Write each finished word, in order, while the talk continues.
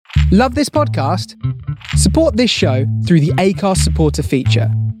Love this podcast? Support this show through the Acast supporter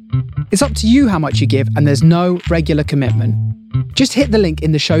feature. It's up to you how much you give, and there's no regular commitment. Just hit the link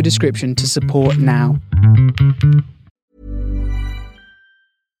in the show description to support now.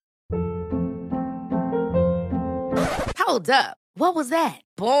 Hold up. What was that?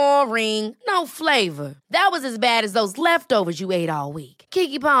 Boring. No flavor. That was as bad as those leftovers you ate all week.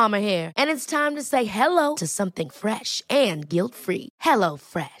 Keke Palmer here, and it's time to say hello to something fresh and guilt-free. Hello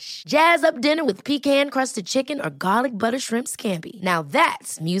Fresh. Jazz up dinner with pecan-crusted chicken or garlic butter shrimp scampi. Now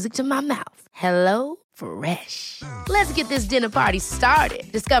that's music to my mouth. Hello Fresh. Let's get this dinner party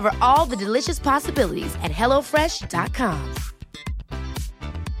started. Discover all the delicious possibilities at hellofresh.com.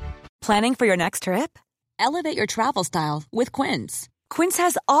 Planning for your next trip? Elevate your travel style with Quince. Quince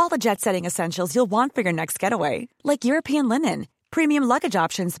has all the jet-setting essentials you'll want for your next getaway, like European linen, premium luggage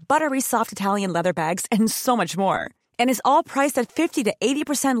options, buttery soft Italian leather bags, and so much more. And is all priced at 50 to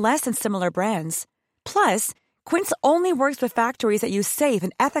 80% less than similar brands. Plus, Quince only works with factories that use safe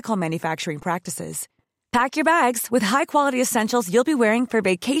and ethical manufacturing practices. Pack your bags with high-quality essentials you'll be wearing for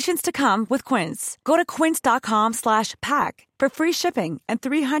vacations to come with Quince. Go to quince.com/pack for free shipping and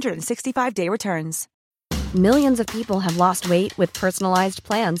 365-day returns. Millions of people have lost weight with personalized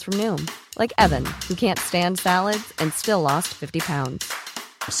plans from Noom. Like Evan, who can't stand salads and still lost 50 pounds.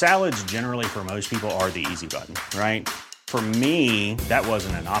 Salads generally for most people are the easy button, right? For me, that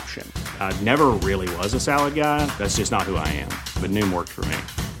wasn't an option. I never really was a salad guy. That's just not who I am. But Noom worked for me.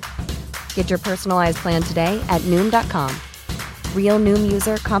 Get your personalized plan today at Noom.com. Real Noom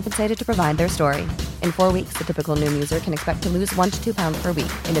user compensated to provide their story. In 4 weeks, the typical Noom user can expect to lose 1 to 2 pounds per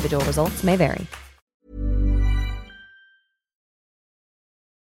week. Individual results may vary.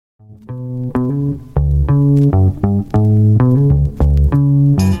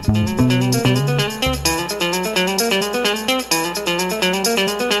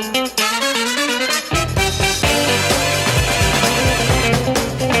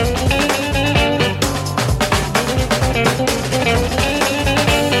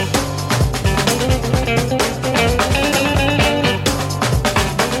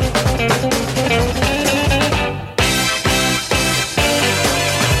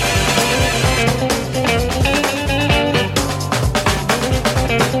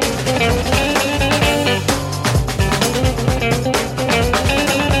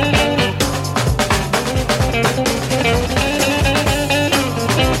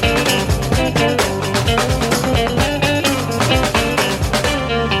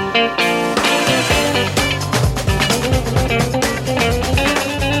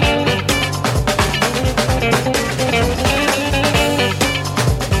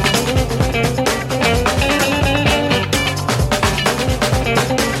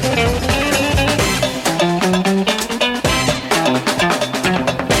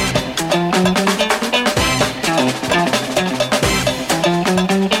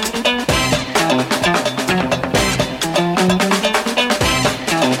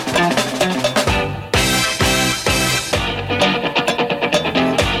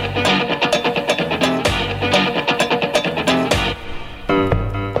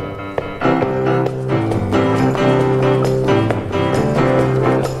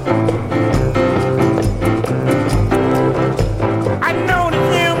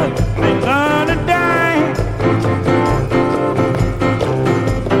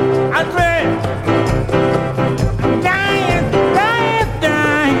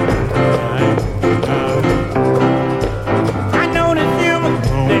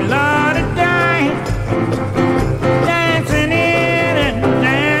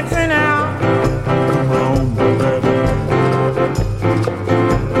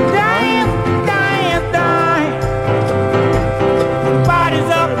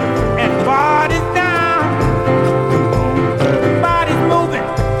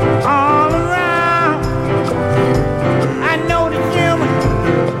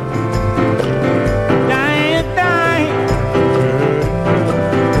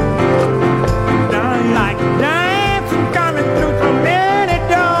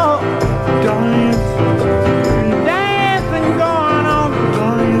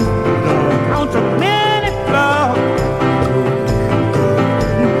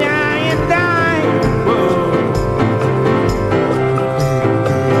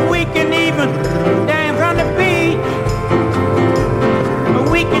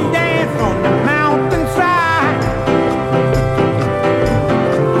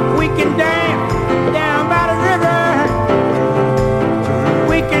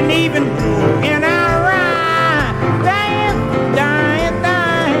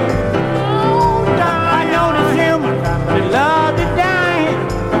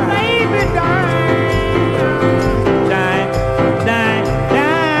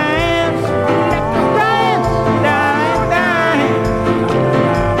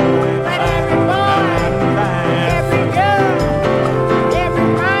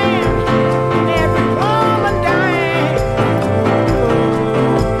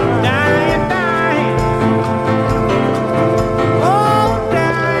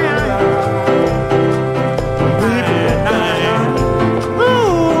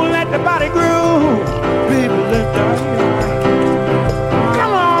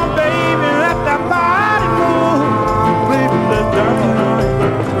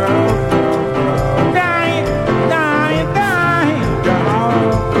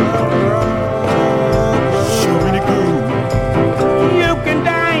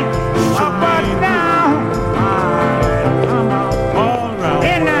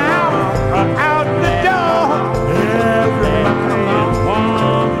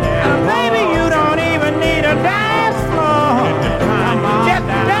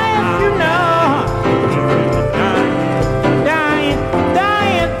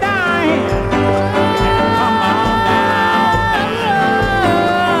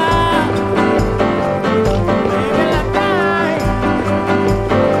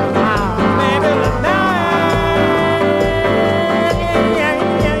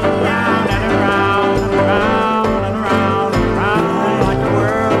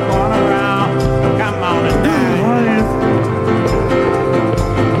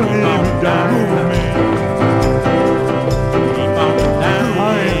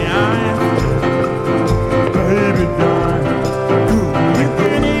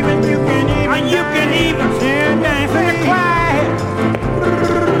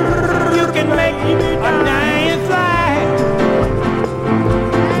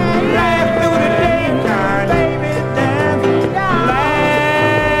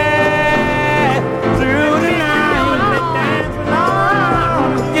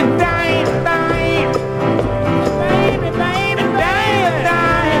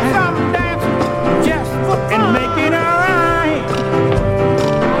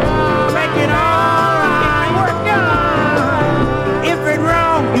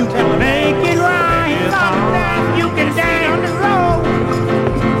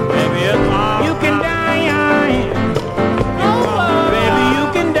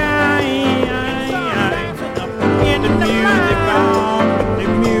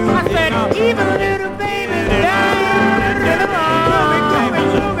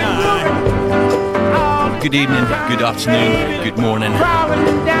 good evening, good afternoon, good morning.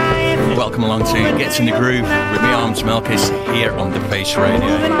 Welcome along to Gets in the Groove with me, Armands, Melkis, here on The Face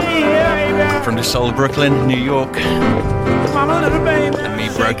Radio. From the soul of Brooklyn, New York, and me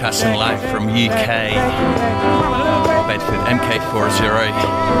broadcasting live from UK, Bedford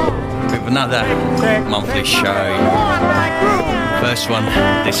MK40, with another monthly show. First one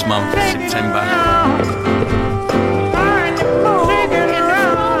this month, September.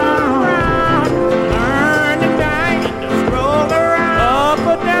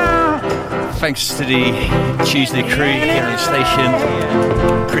 Thanks to the Tuesday crew here on the station,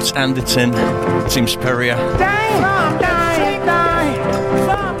 Chris Anderton, Tim Spurrier.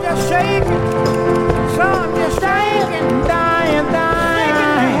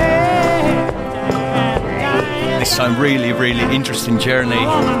 This time really, really interesting journey,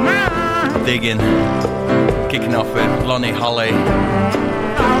 digging, kicking off with Lonnie Holly.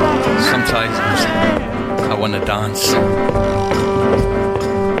 Sometimes I want to dance.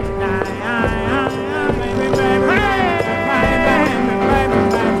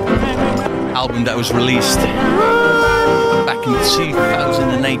 Album that was released back in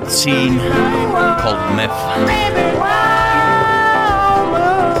 2018 called Myth.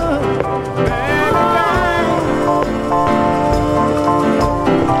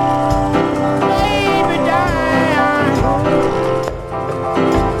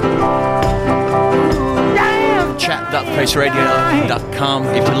 Chat.faceradio.com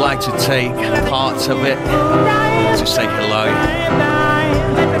if you'd like to take parts of it, to say hello.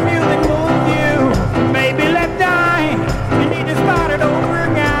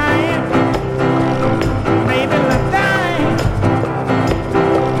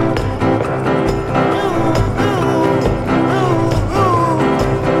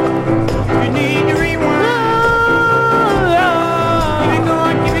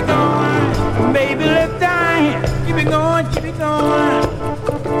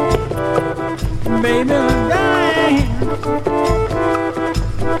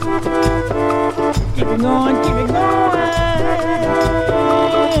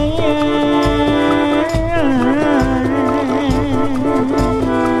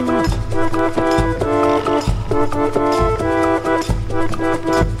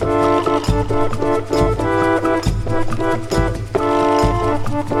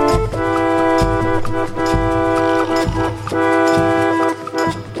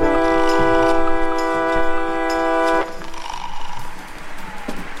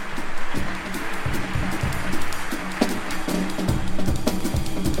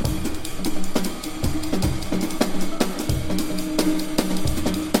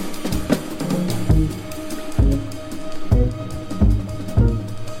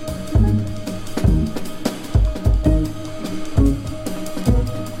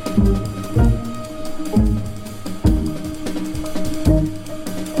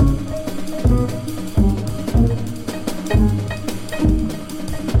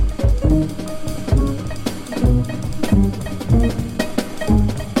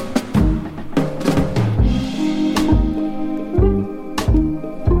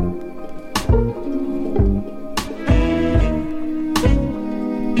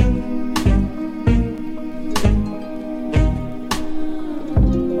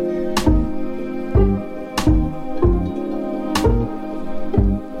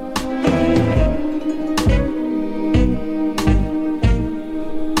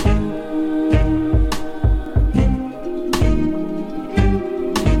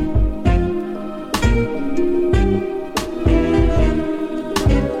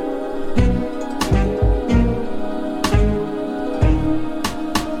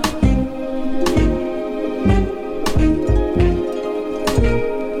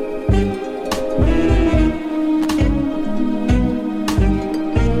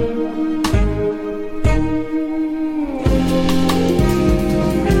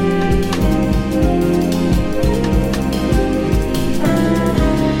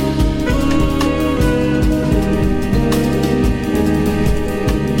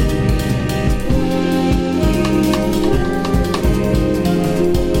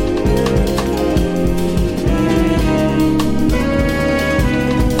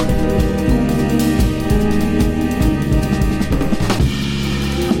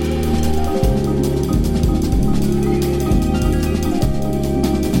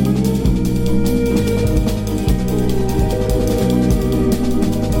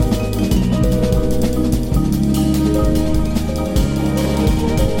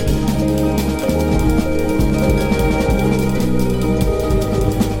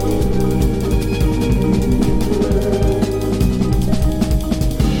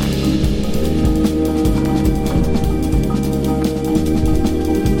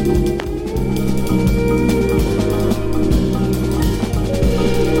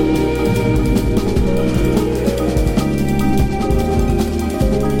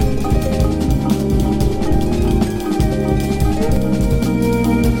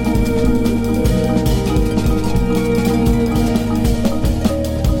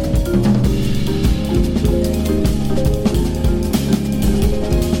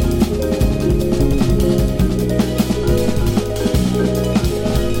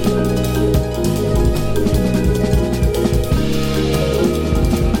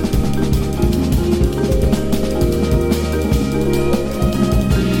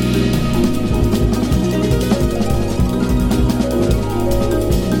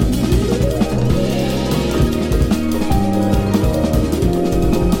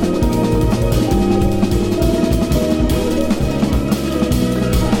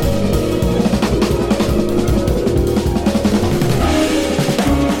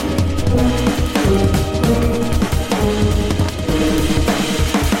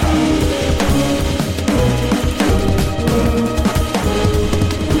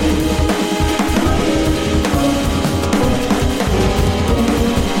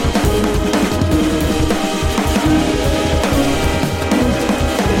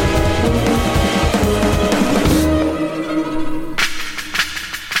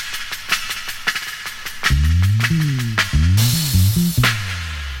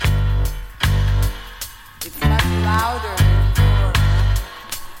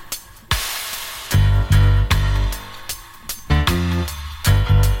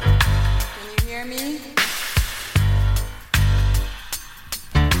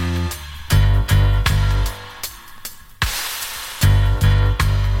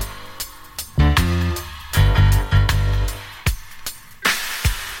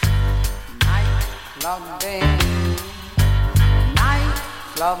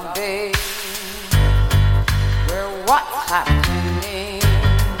 Nightclub day, where what's happening?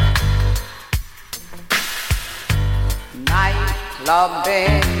 Nightclub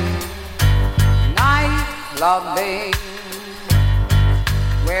day, nightclub day,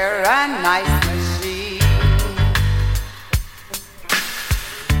 where a nice machine.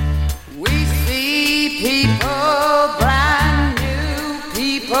 We see people, brand new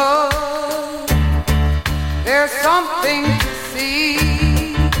people. There's something to see.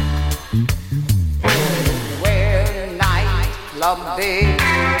 Where nightclub day,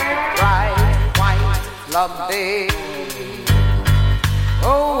 bright white club day.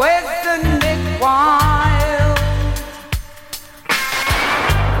 Oh, isn't it wild?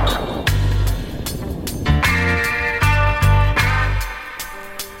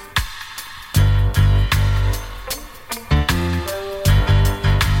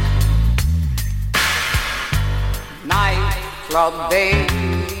 Nightclub day,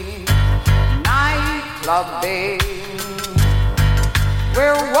 nightclub day.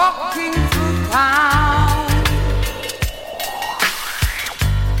 We're walking through town.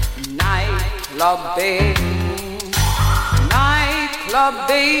 Nightclub day, nightclub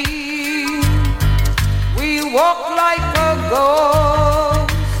day. We walk like a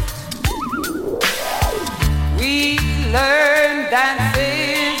ghost. We learn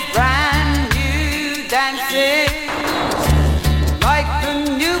dances, brand new dances. Like the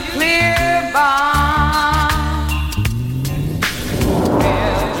nuclear bomb.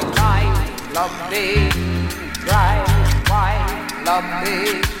 Well, nightclub day, bright white club day.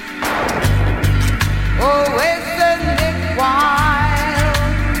 Oh, isn't it wild?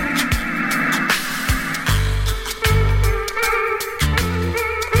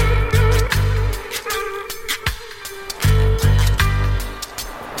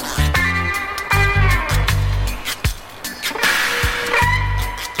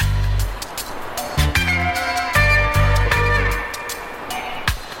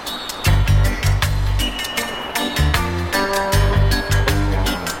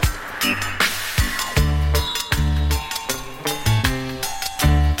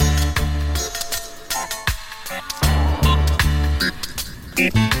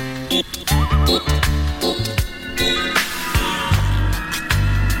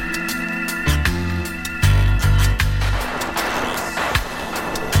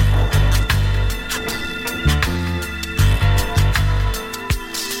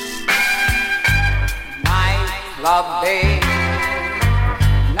 Nightclub day,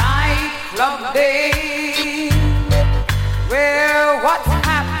 nightclub day, where what's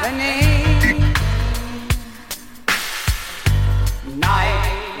happening?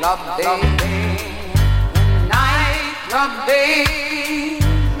 Nightclub day, nightclub day,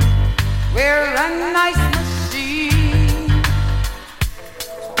 where a nice machine.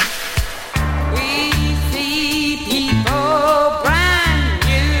 We see people, brand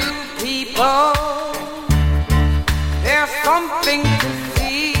new people. There's something to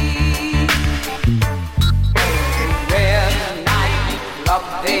see. Well, nightclub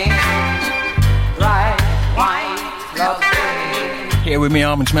day, bright white club day. Here with me,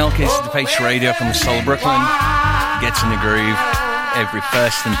 Armands, Melkis, the Face Radio from the Soul Brooklyn. Gets in the groove every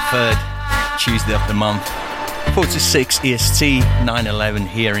first and third Tuesday of the month. 4 to 6 EST, 9/11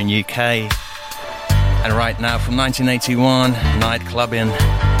 here in UK. And right now from 1981, night clubbing,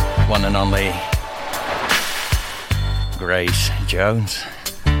 one and only Grace Jones.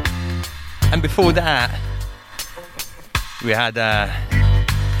 And before that, we had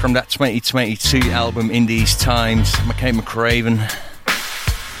from that 2022 album In These Times, McKay McRaven,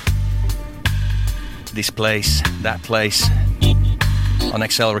 This Place, That Place on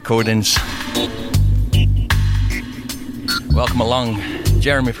XL Recordings. Welcome along,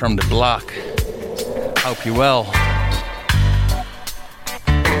 Jeremy from the block. Hope you're well.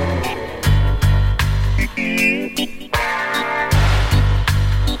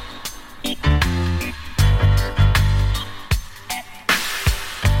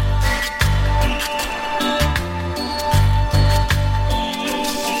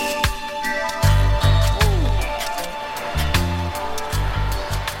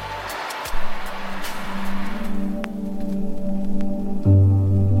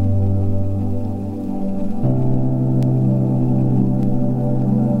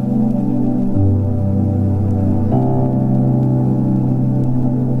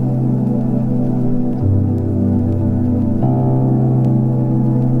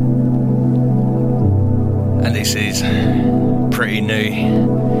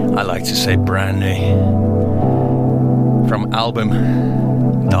 To say brand new from album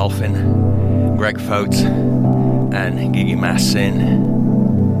Dolphin, Greg Fote and Gigi Massin.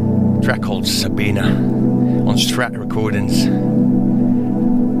 track called Sabina on Strat Recordings.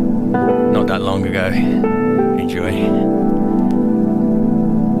 Not that long ago. Enjoy.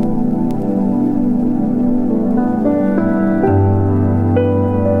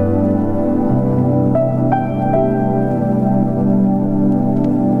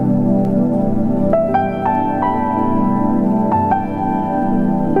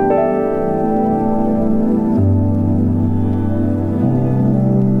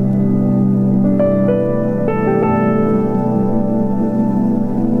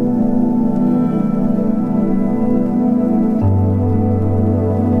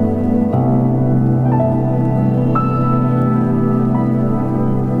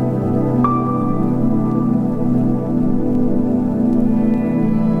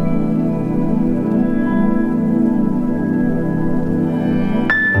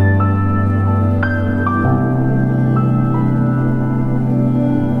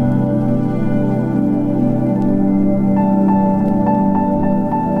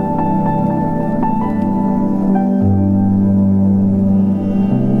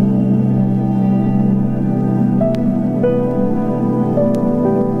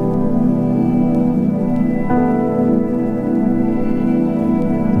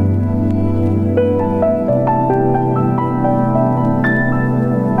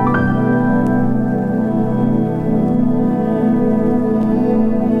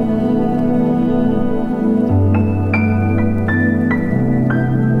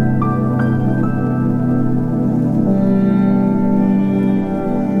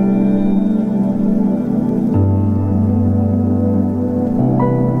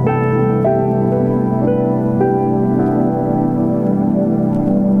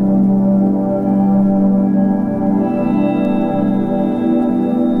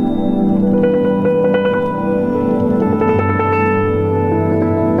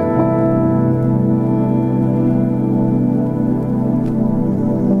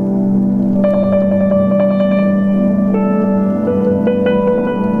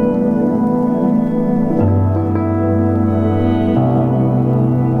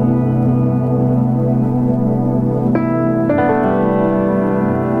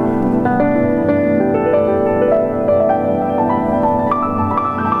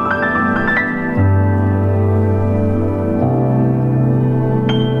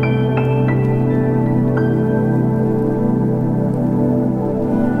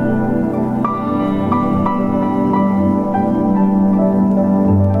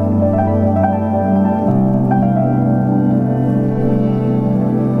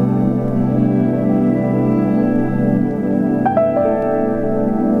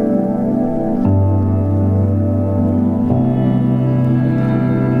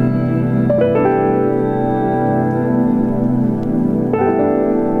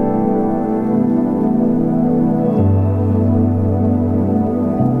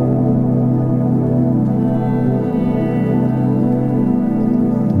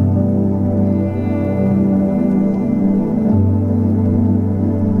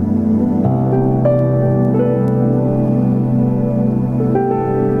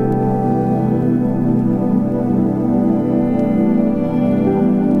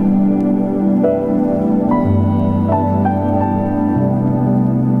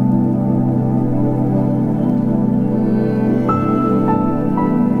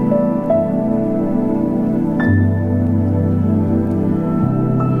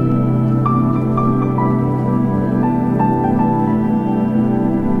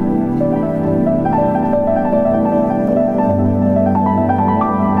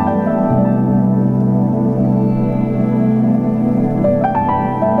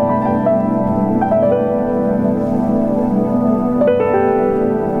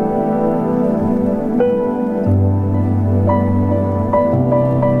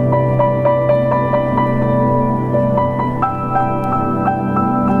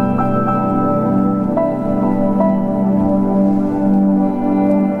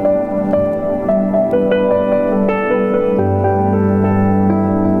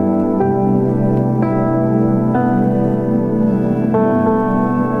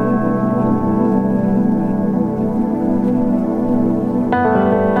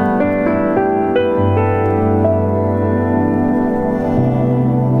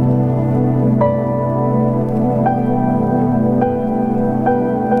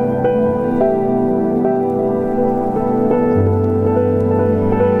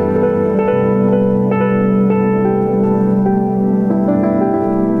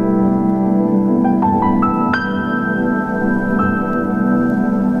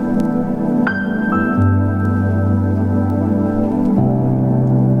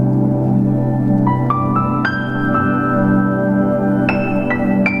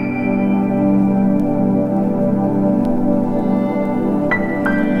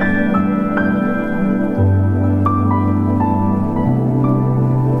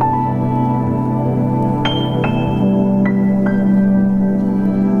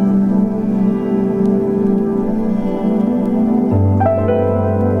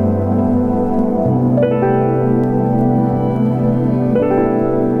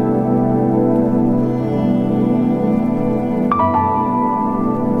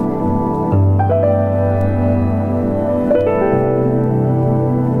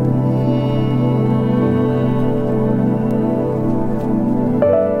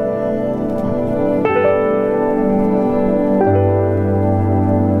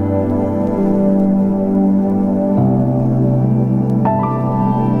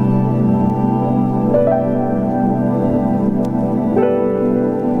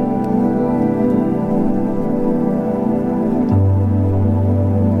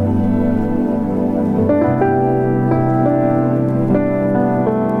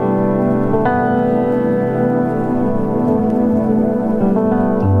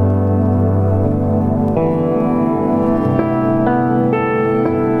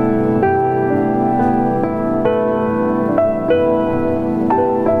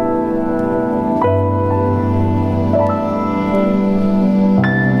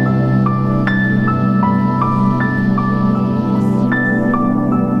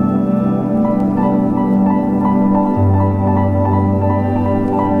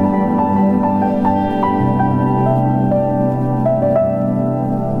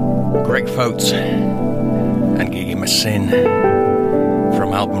 Greg Fotes and Gigi Massin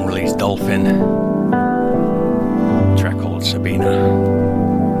from album release Dolphin, track called Sabina.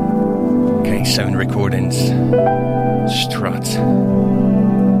 K7 Recordings, Strut.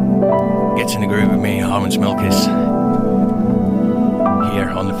 Get in the groove with me, Armands Melkis, here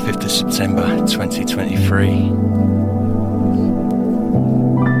on the 5th of September 2023.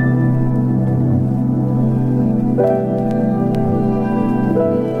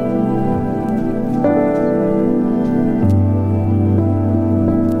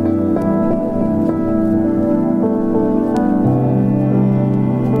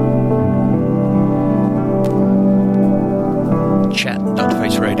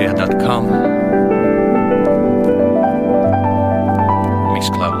 chat.faceradio.com,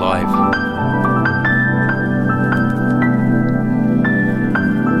 Mixcloud Live.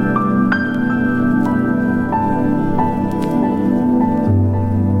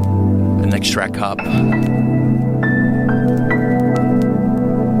 The next track up,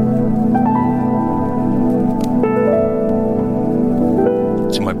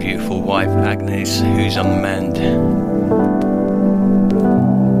 to my beautiful wife Agnes, who's on the mend.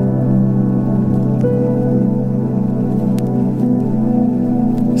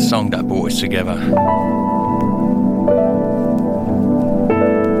 Song that brought us together.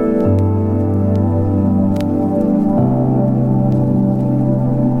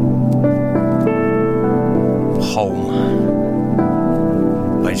 Home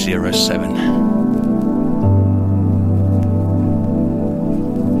by 07.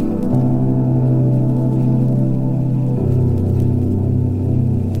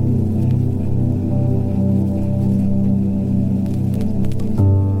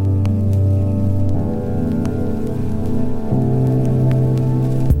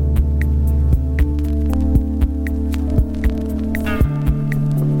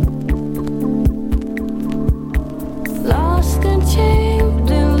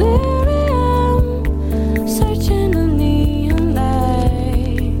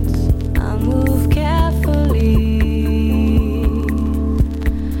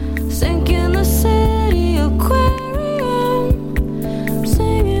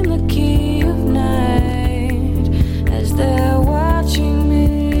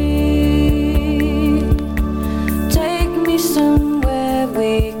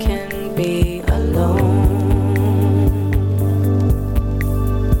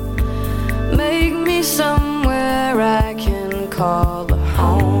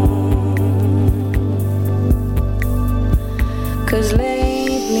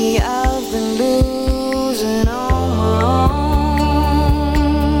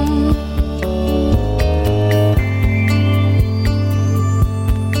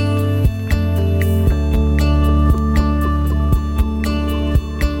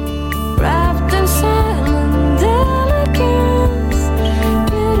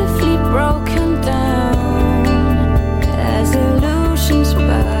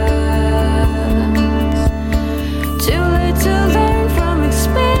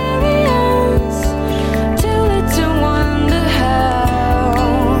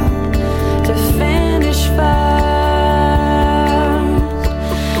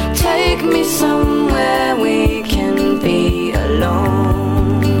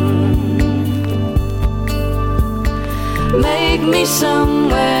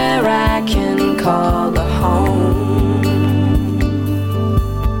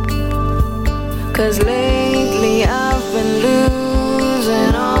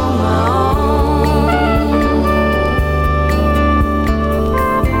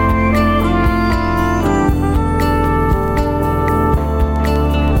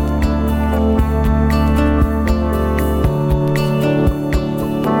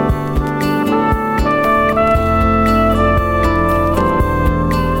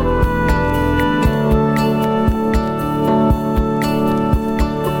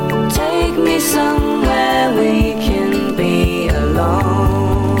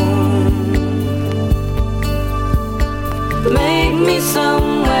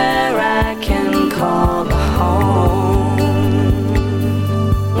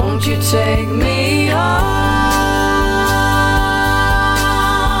 Take me home.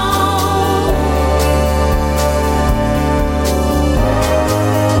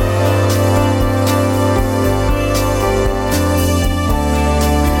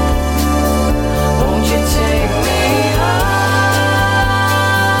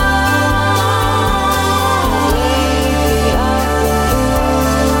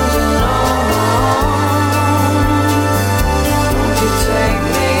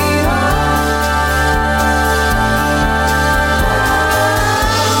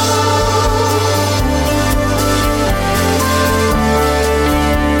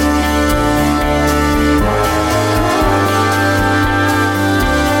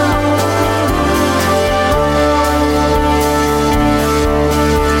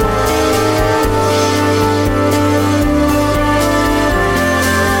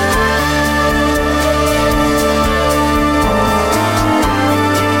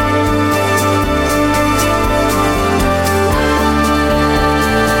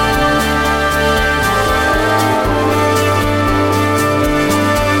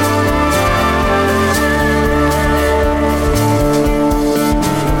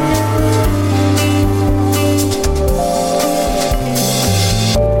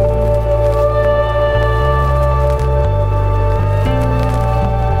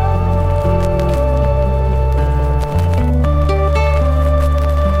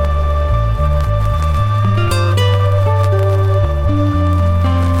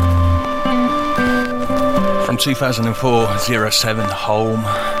 2004, 07, Home.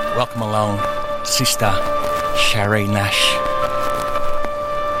 Welcome along, Sister Sherry Nash.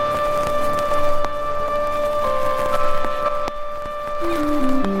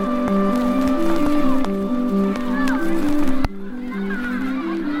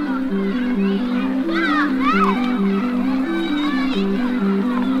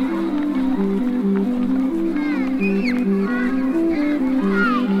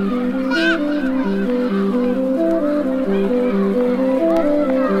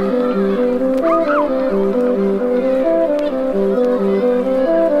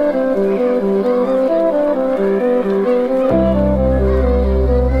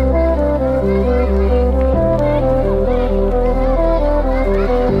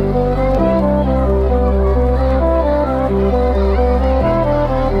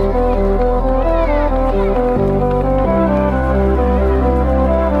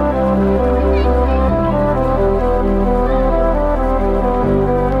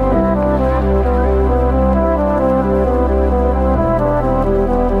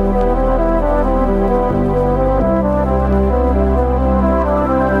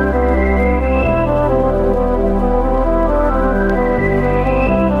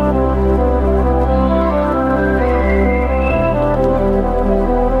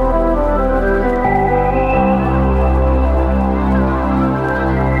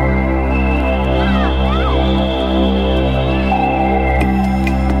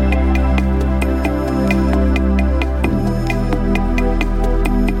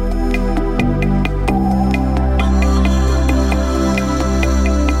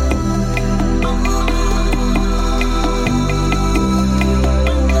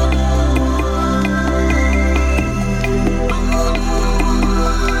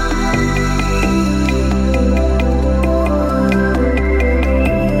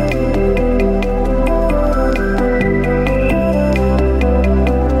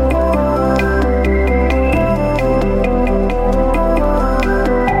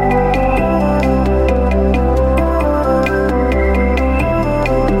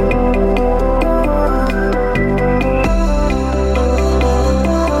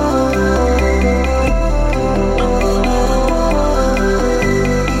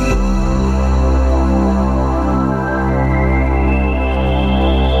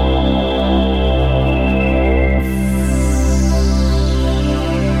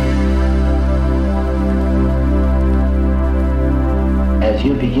 As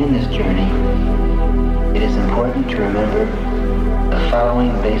you begin this journey, it is important to remember the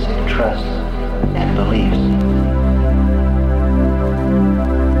following basic trusts and beliefs.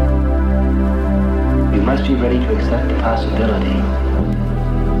 You must be ready to accept the possibility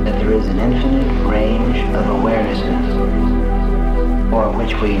that there is an infinite range of awarenesses for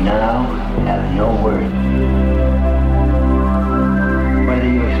which we now have no word. Whether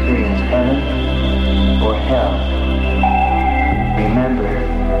you experience heaven or hell, remember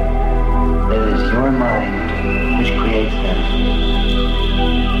that it is your mind which creates them.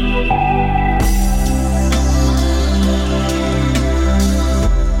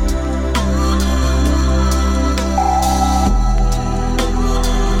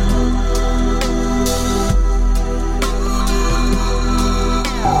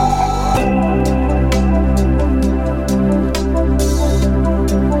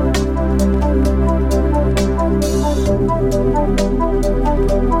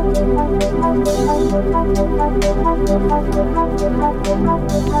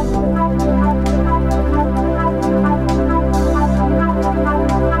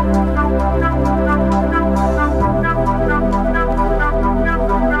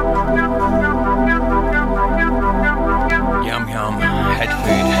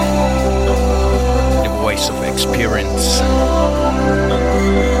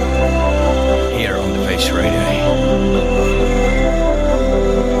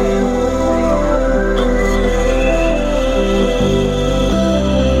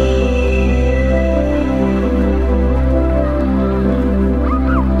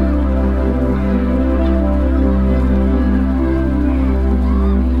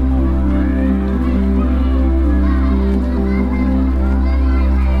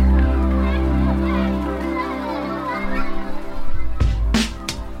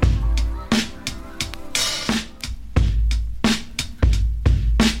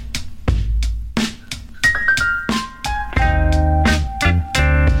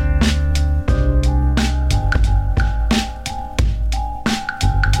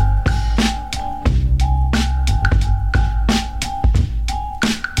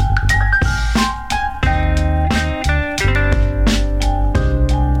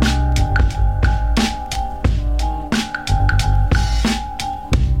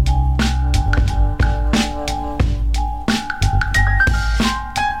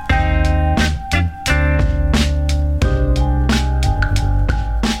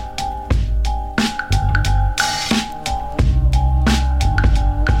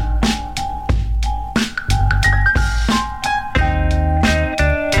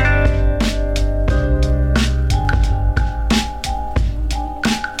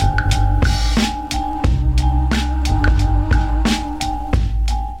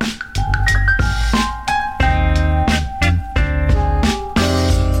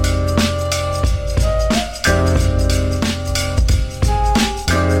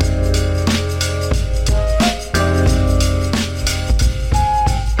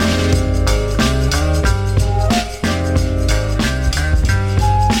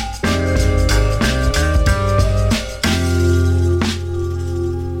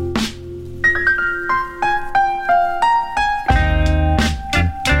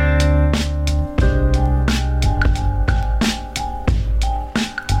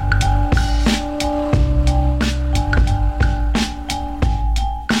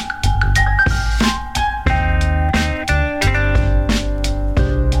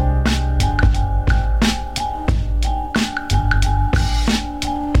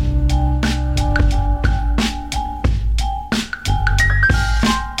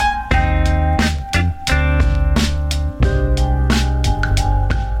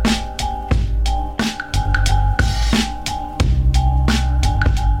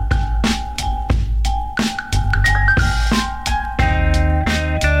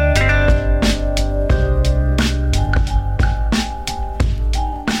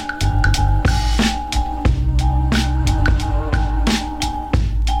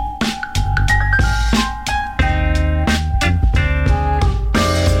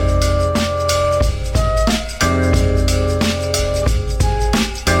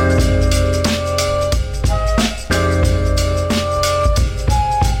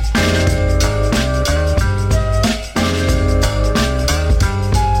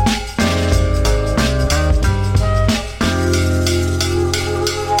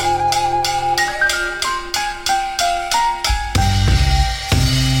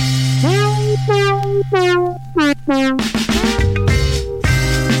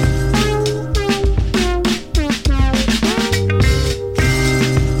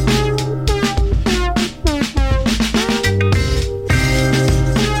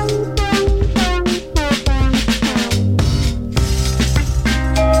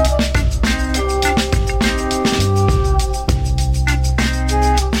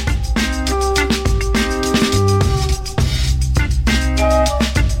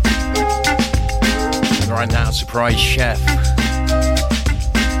 by Chef,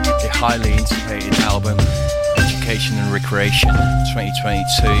 the highly anticipated album Education and Recreation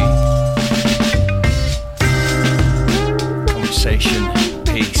 2022. Conversation,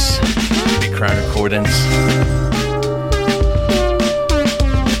 Peace, Big Crown Recordings.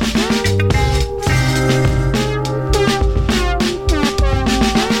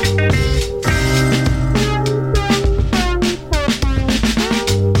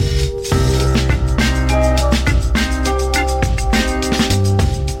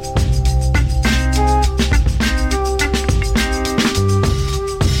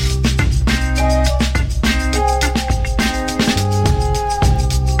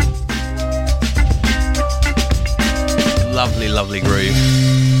 Lovely groove.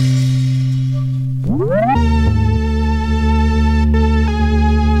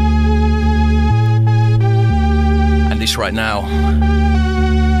 And this right now,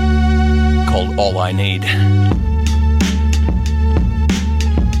 called All I Need.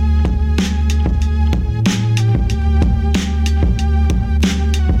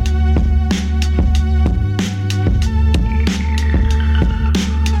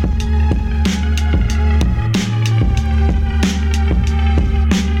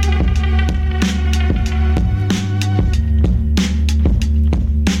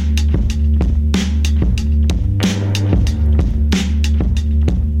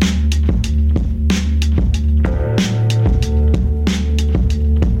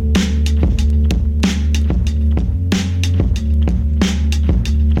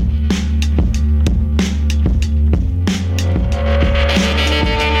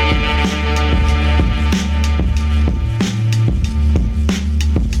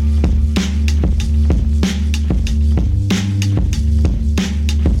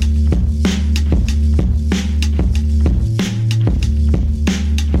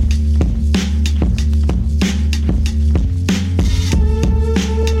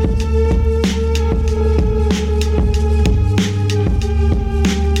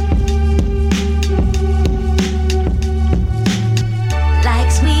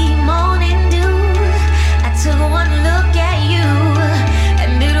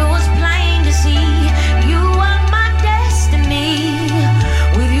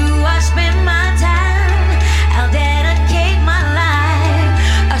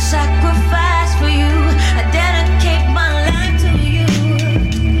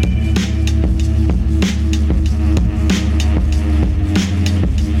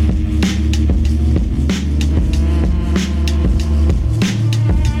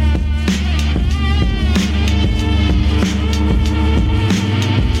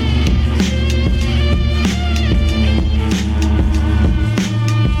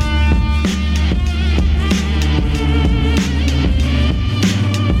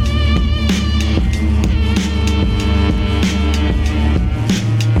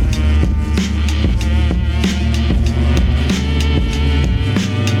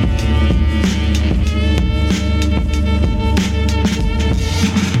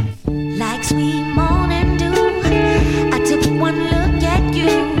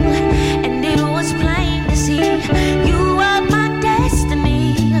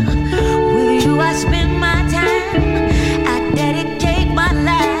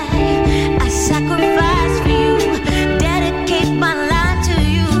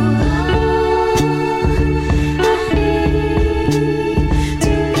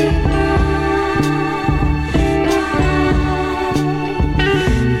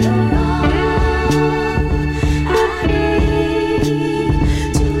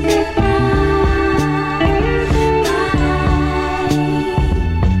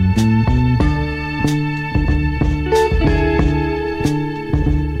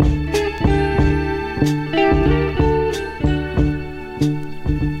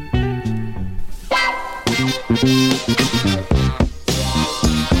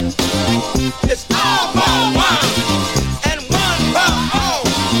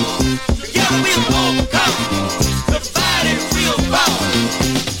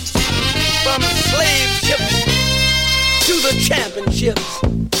 championships.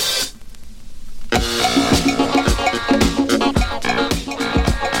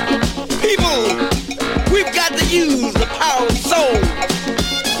 People, we've got to use the power of soul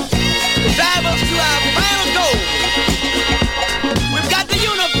to drive us to our final goal. We've got to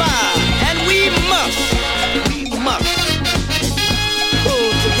unify, and we must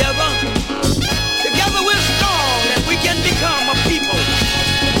pull together. Together we're strong, and we can become a people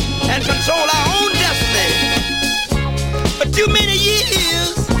and control our own destiny. For too many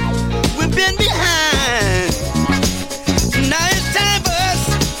years,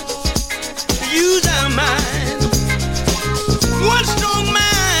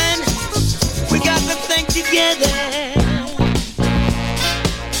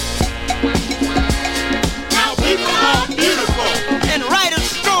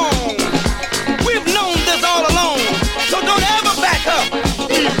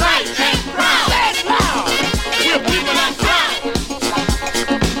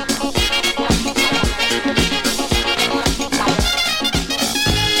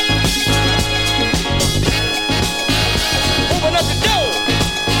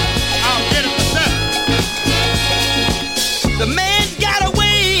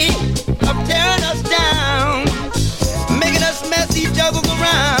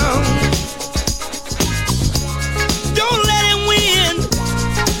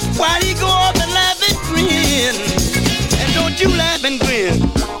 laugh and grin.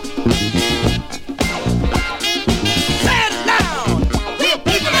 Say it loud, real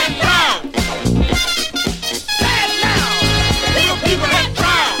people and proud. Say it loud, real people and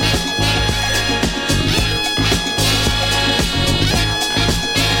proud.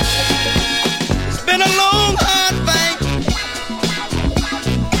 It's been a long, hard fight,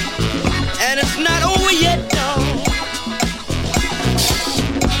 and it's not over yet, no.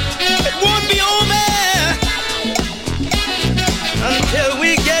 It won't be over until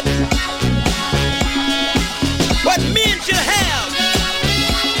we get what men should have,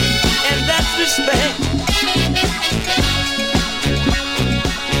 and that's respect.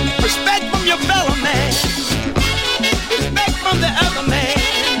 Respect from your fellow man, respect from the other man.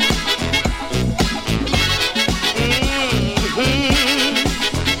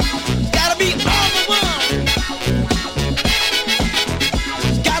 Gotta be all for one.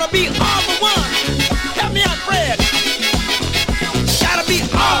 Gotta be all for one. Help me out, Fred. Gotta be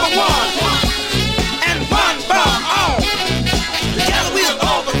all for one, and one for all. Together we'll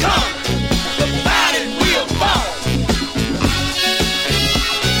overcome. Divided we'll fall.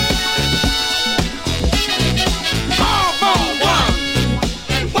 All for one,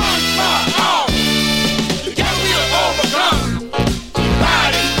 and one for all. Together we'll overcome.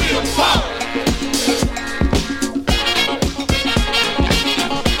 Divided we'll fall.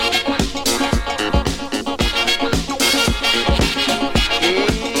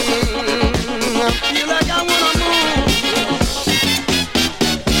 I feel like I wanna move.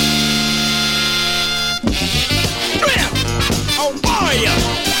 Strength, a warrior.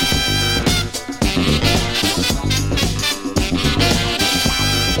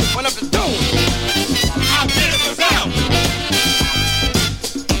 Open up the door. I'll get it myself.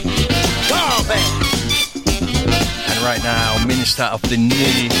 Come back. And right now, minister of the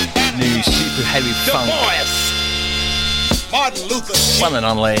new super heavy The funk, voice. Martin Luther King. one and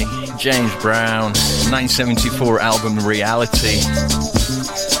only James Brown, 1974 album Reality,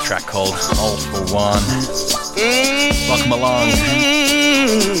 track called All for One. Welcome along,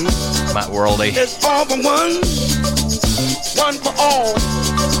 Matt Worldy. It's all for one, one for all.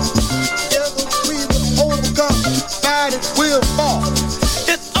 Together we will overcome, divided we'll fall.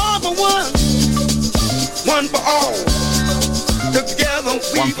 It's all for one for all. Together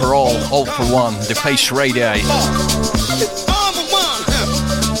we One for all for one, The Face Radio. It's all for one,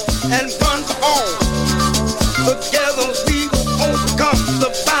 and one for all. Together we will overcome,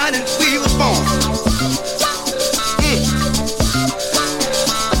 divided we will fall.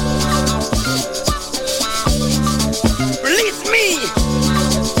 Release me!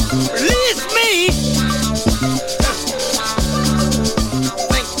 Release me!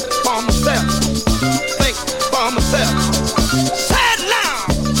 Think for myself. Think for myself. Say it now!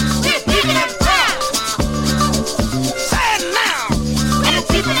 We're people and proud. Say it now! We're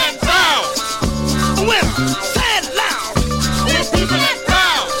people and proud. Well, say it loud! We're people and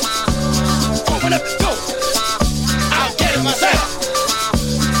proud. Open up the door. I'll get it myself.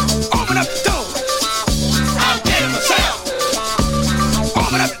 Open up the door. I'll get it myself.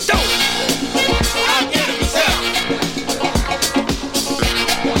 Open up the door. I'll get it myself.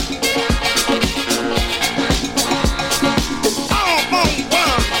 All for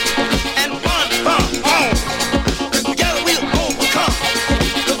one, and one for all. Together we'll overcome.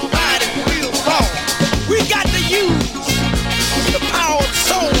 Divided we'll fall. We got to use the power of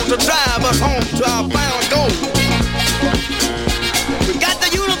soul to drive us home to our final goal. We got to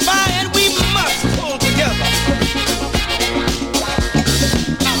unify and we must pull together.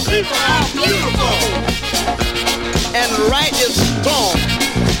 Our people are beautiful and right is strong.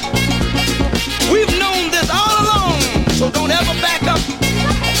 We've known this all along, so don't ever back up.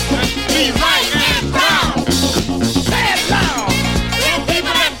 Be right and proud. Say it loud. We're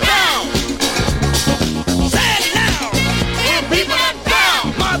people and proud. Say it loud. We're people and proud.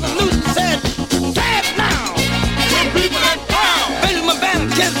 Martin Luther said, say it loud. We're people and proud. Benjamin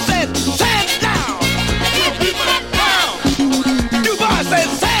Banneker said, say it loud. We're people and proud. Du Bois said,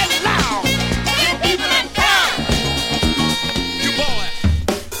 say it loud. We're people and proud. Du Bois.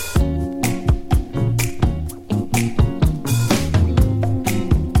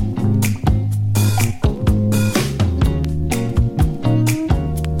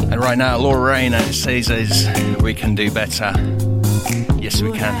 And right now, Laura Rayner says we can do better. Yes,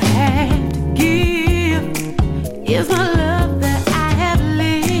 we can. Is my love that I have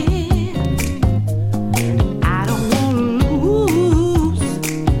lived. I don't want to lose.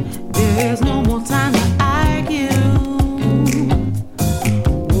 There's no more time to argue.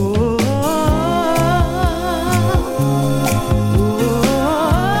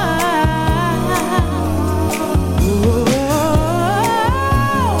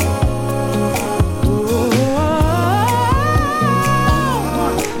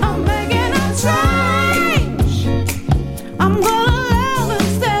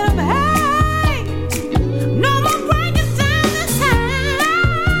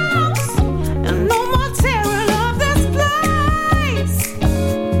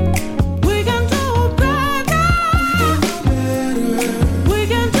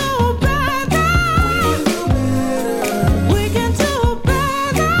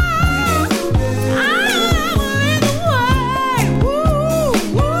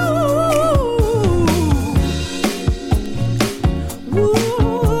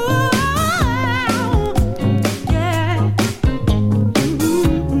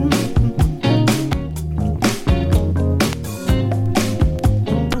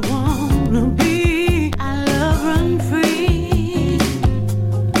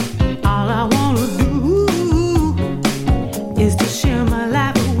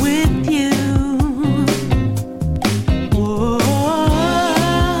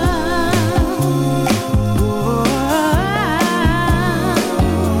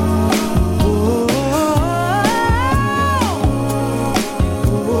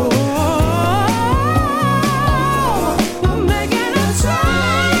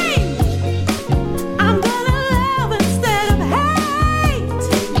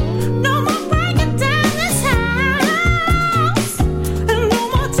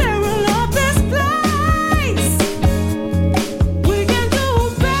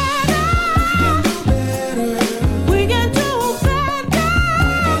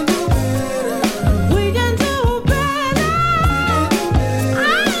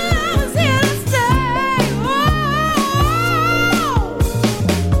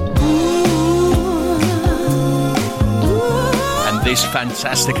 most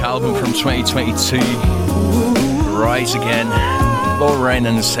fantastic album from 2022, Rise Again, Lorraine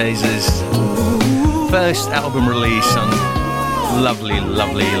and Caesar's first album release on lovely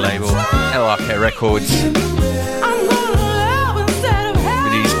label LRK Records, with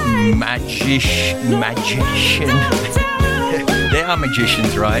these magician they are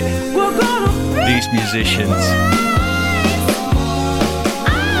magicians, right? These musicians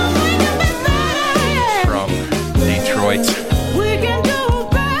from Detroit.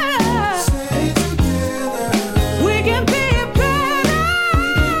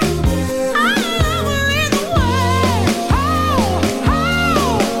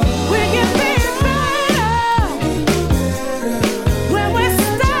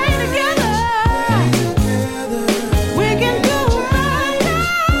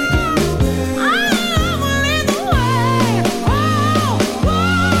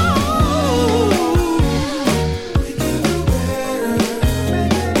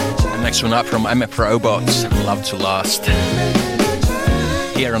 One up from MF Robots, Love to Last.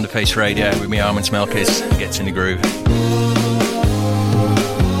 Here on the Face Radio with me, Armands, Melkis, Gets in the Groove.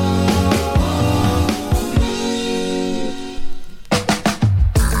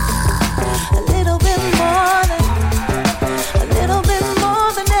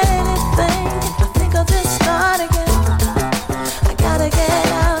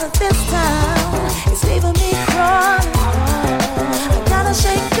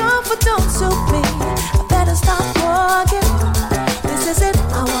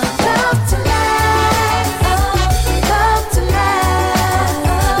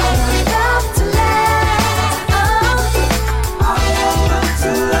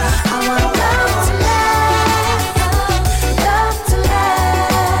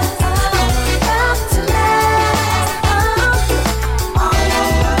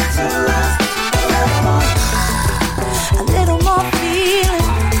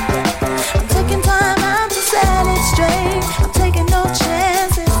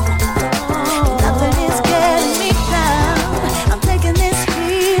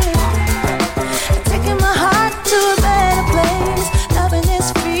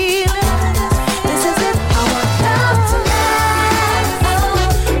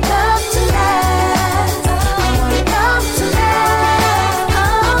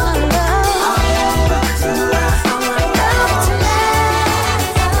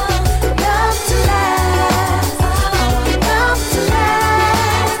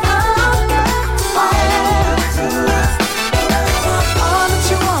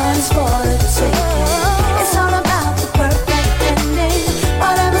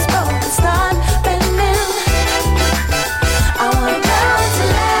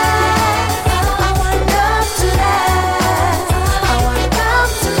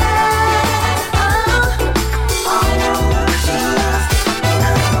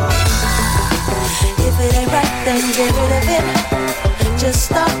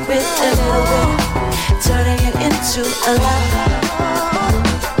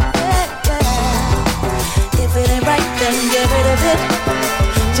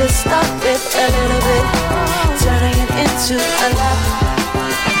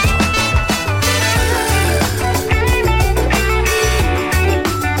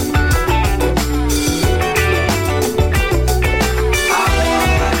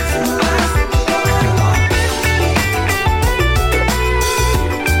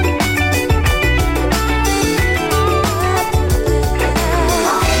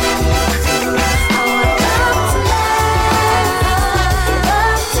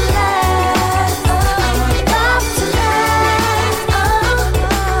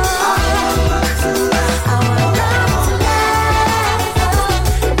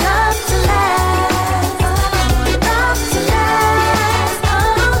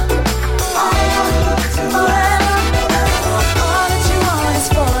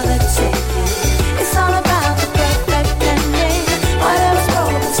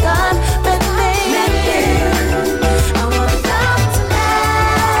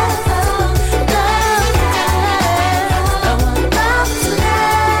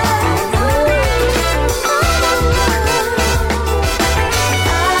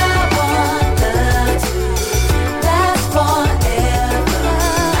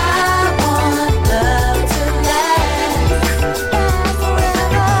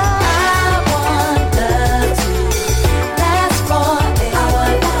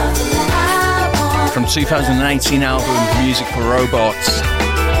 From 2018 album Music for Robots,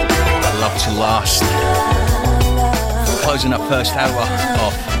 Love to Last. Closing up first hour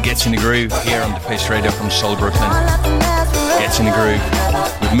of Gets in the Groove here on the Face Radio from Soul Brooklyn. Gets in the Groove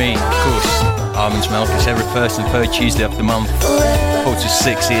with me, of course, Armands, Melkis, every first and third Tuesday of the month, 4 to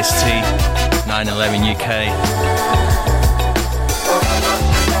 6 EST, 9/11 UK.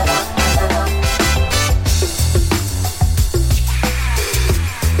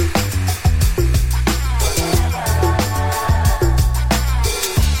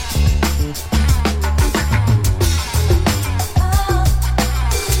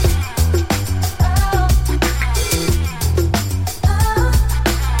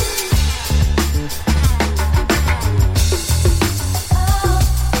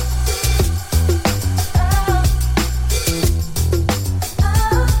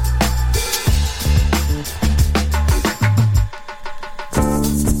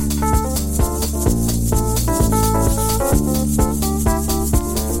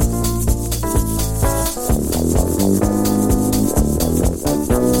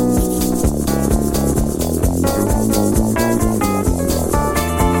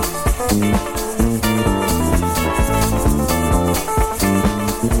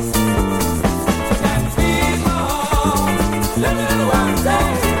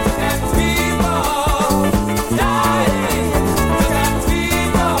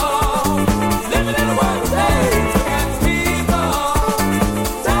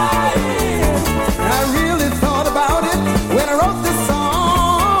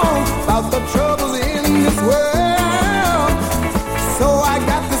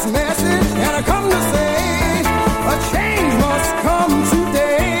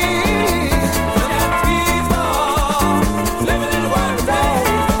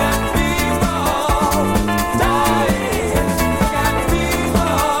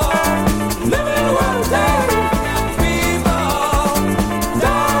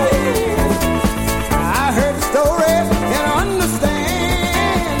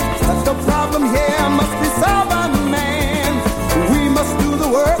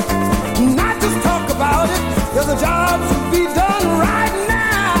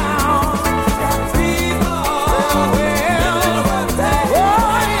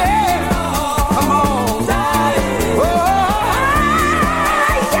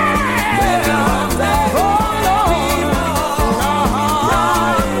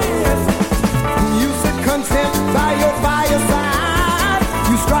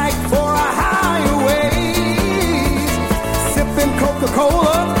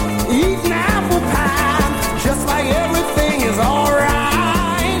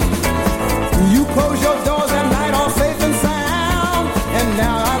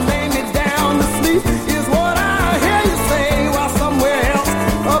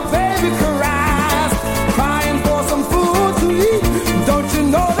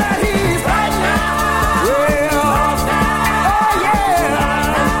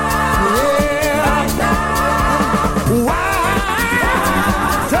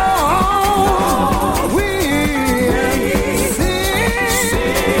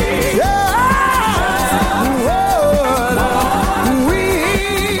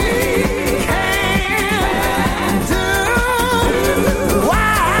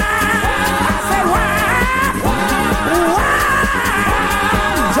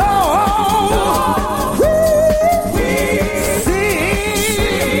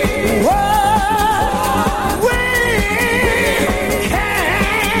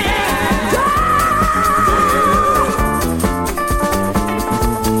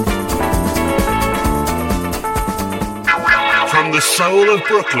 Soul of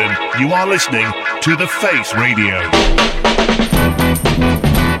Brooklyn, you are listening to The Face Radio.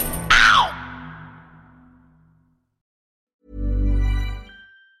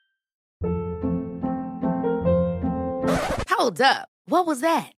 Hold up. What was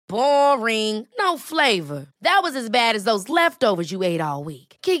that? Boring. No flavor. That was as bad as those leftovers you ate all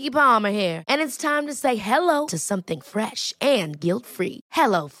week. Keke Palmer here, and it's time to say hello to something fresh and guilt-free.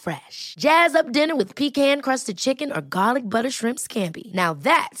 Hello Fresh. Jazz up dinner with pecan-crusted chicken or garlic butter shrimp scampi. Now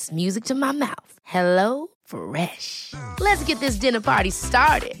that's music to my mouth. Hello Fresh. Let's get this dinner party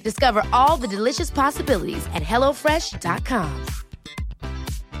started. Discover all the delicious possibilities at HelloFresh.com.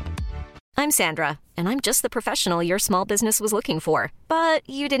 I'm Sandra, and I'm just the professional your small business was looking for. But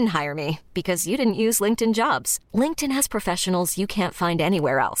you didn't hire me because you didn't use LinkedIn Jobs. LinkedIn has professionals you can't find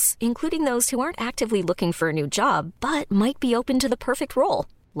anywhere else, including those who aren't actively looking for a new job, but might be open to the perfect role,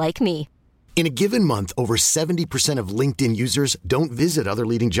 like me. In a given month, over 70% of LinkedIn users don't visit other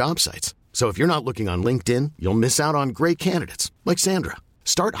leading job sites. So if you're not looking on LinkedIn, you'll miss out on great candidates, like Sandra.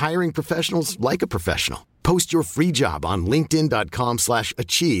 Start hiring professionals like a professional. Post your free job on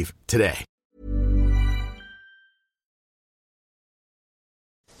linkedin.com/achieve today.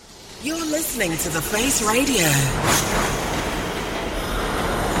 You're listening to The Face Radio.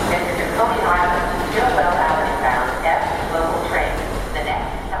 Smoking Island, still well hourly bound, F local train. The next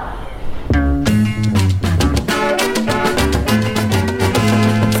stop is...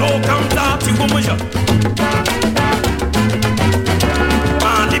 So comes out to Womusha.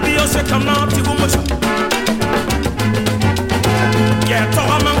 Libya come out to Womusha. Yeah,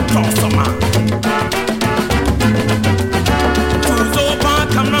 Toraman Tossama. Tuzo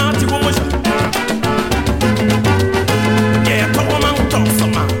come out to Womusha. Yeah, Toraman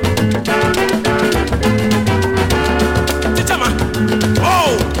Tossama. Tichama.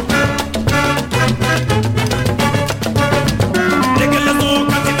 Oh! Legalazo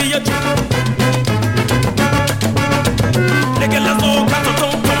Katibia. Legalazo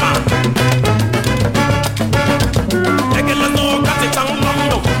Katatoma. Legalazo Katitang.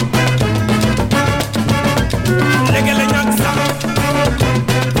 Legalenaksa.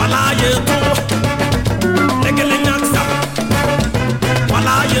 Valaye to. Legalenaksa.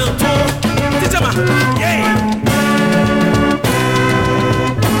 Valaye to. Tichama. Yeah.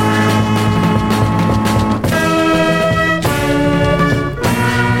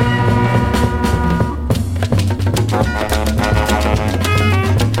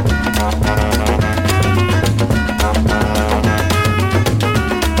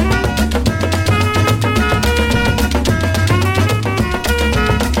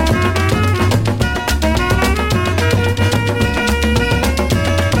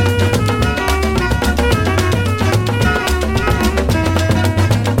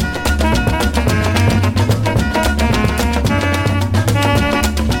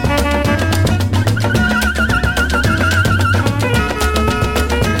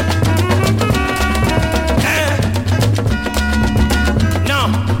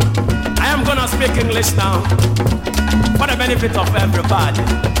 Now, for the benefit of everybody,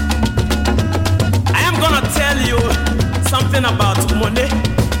 I am gonna tell you something about money.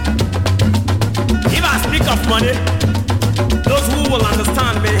 If I speak of money, those who will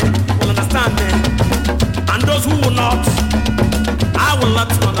understand me, and those who will not, I will let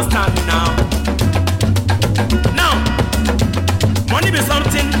you understand me now. Now, money be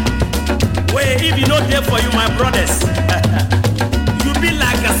something where if you not there for you, my brothers, you be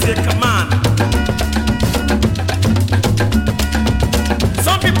like a sick man.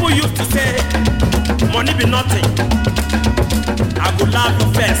 People used to say, money be nothing. I will love you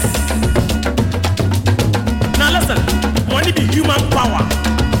first. Now listen, money be human power.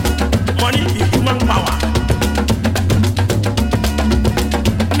 Money be human power.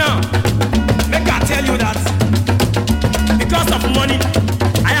 Now, make I tell you that because of money,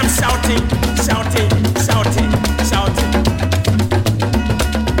 I am shouting.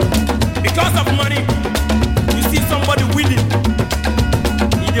 Because of money, you see somebody winning.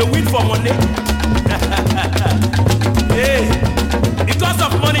 They win for money. Hey, because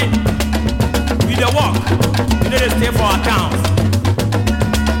of money, we dey work. We dey stay for our towns.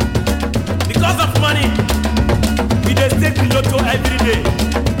 Because of money, we dey stay the lotto every day.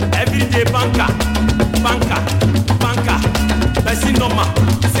 Every day, banker. Person number,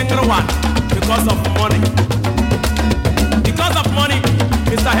 single one. Because of money. Because of money,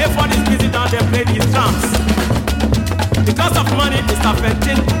 Mr. Hayford is busy down there playing his drums. Because of money, Mr.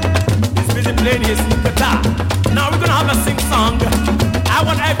 Fenton is busy playing his guitar. Now we're gonna have a sing song. I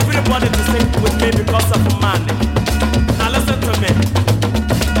want everybody to sing with me because of money. Now listen to me.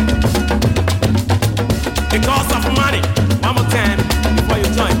 Because of money. One more time before you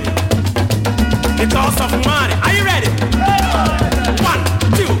join me. Because of money. Are you ready? 1,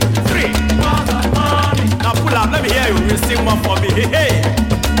 2, 3. Because of money. Now pull up. Let me hear you. You sing one for me. Hey.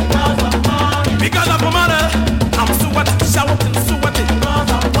 Because of money. Because of money. I'm shouting.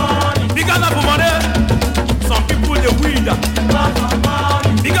 Because of money. Because of money. Some people they weed. Because of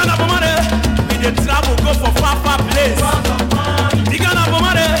money. Because of money. We they travel, go for far place. Because of money. Because of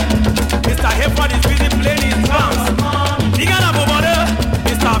money. Mr. Hayford is busy playing his drums. Because of money.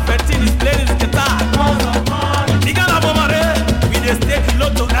 Mr. Fenton is playing his guitar. Because of money. Because of money. We they stay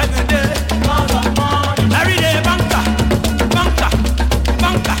lotto every day. Because of money. Every day banker.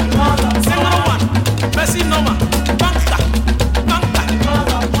 Single one. Messi number. Banker. Because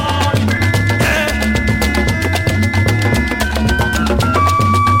of money.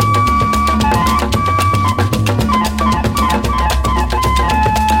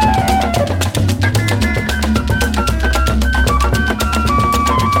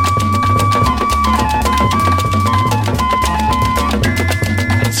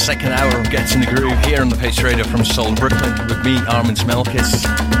 Second hour of Gets in the Groove here on the Pace Radio from Seoul, Brooklyn, with me, Armands, Melkis.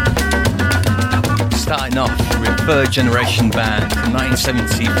 Starting off with Third Generation Band from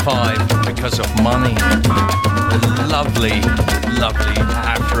 1975, Because of Money. A lovely, lovely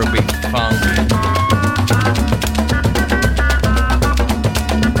Afrobeat funk.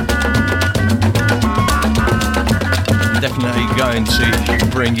 Definitely going to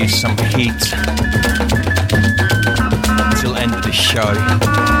bring you some heat till end of the show.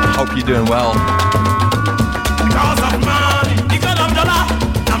 Hope you're doing well. Because of money, because of dollar,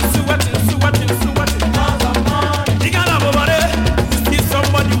 I'm sweating. Because of money, because of money, see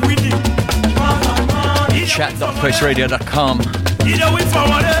somebody winning. Chat.faceradio.com. You know it's for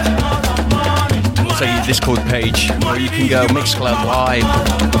money. So your Discord page where you can go Mixcloud Live.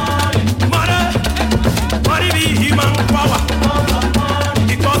 Money be human power.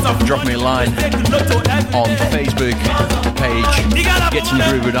 Drop me a line on Facebook page, Get in the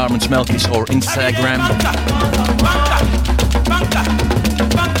Groove with Armands Melkis, or Instagram.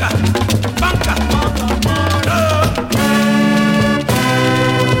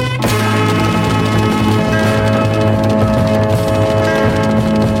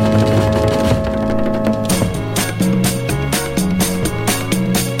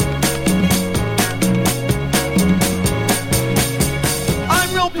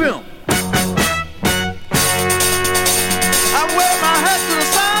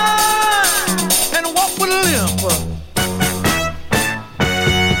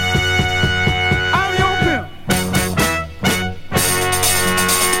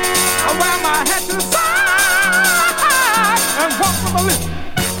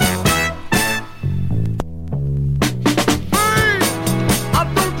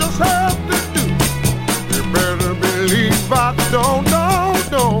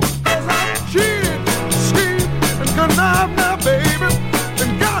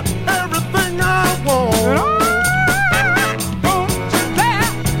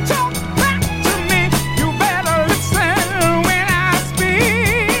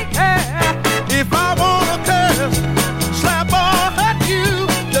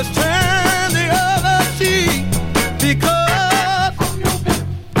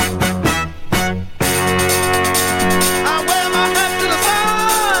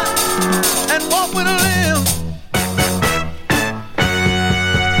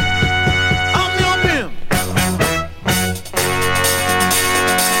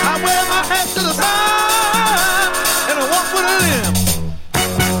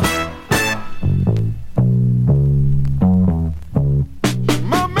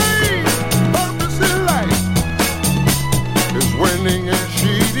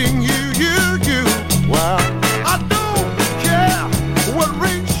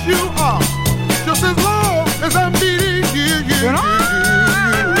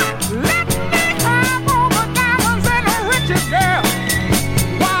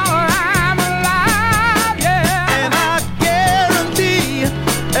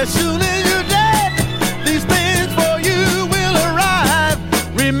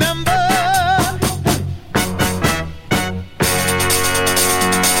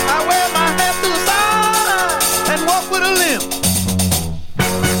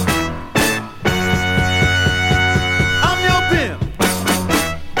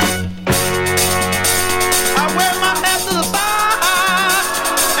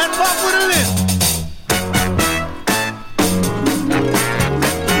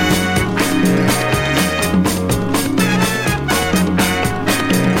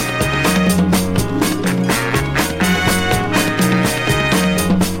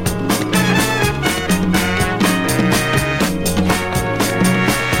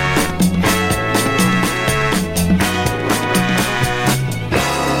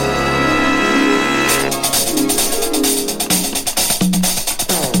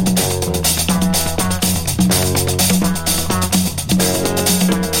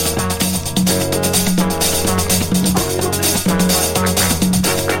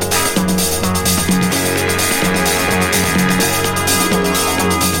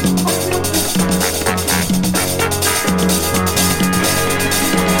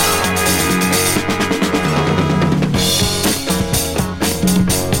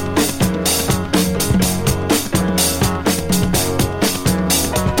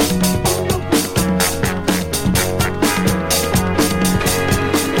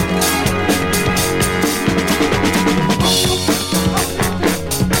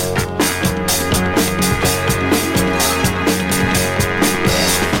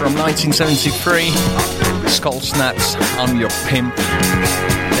 from 1973, Skull Snaps, I'm Your Pimp,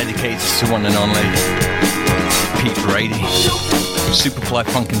 dedicated to one and only Pete Brady, Superfly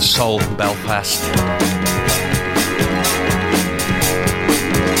Funk and Soul, Belfast.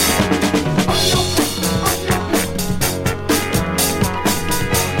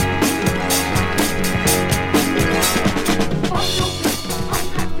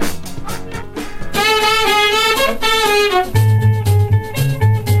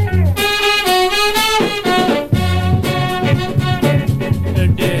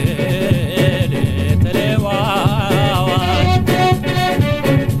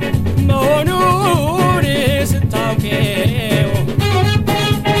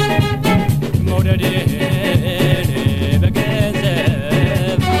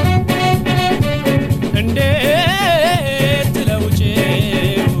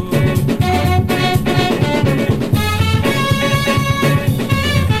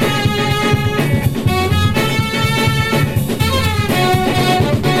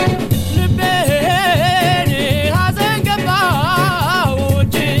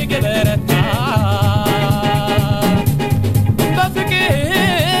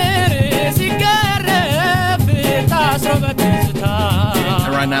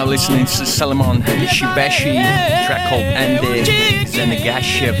 now listening to Solomon Shibeshi, track called Ende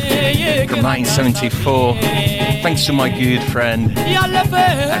Zenegashev from 1974. Thanks to my good friend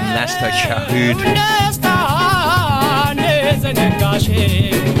Nasta Shahud.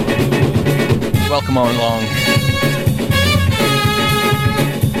 Welcome on along.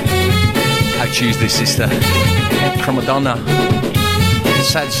 How Tuesday, sister. Cromadonna.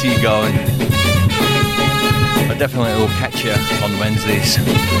 Sad to see you going. But definitely will catch you on Wednesdays.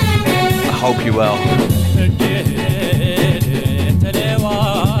 I hope you're well.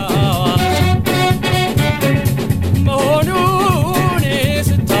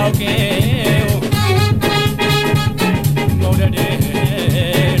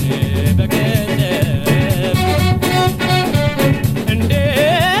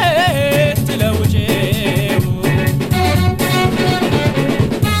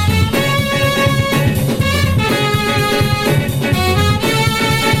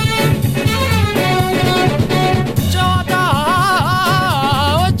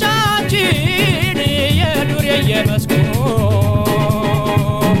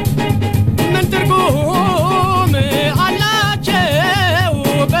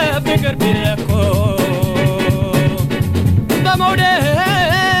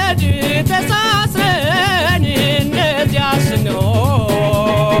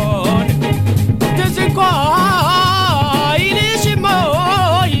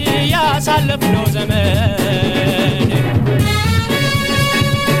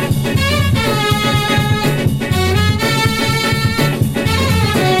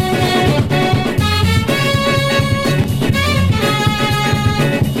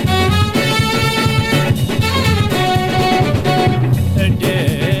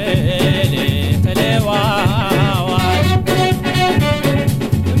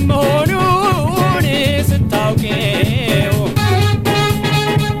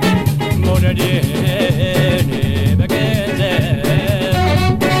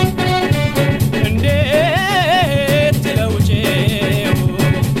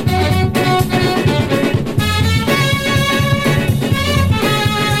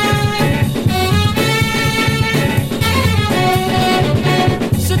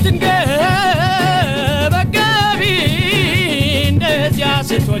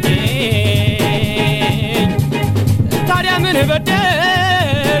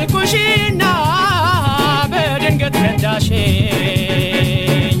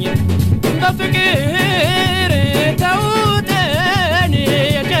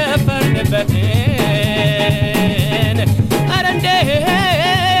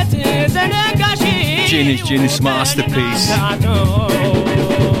 Genius masterpiece.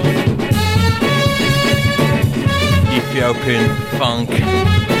 Ethiopian funk,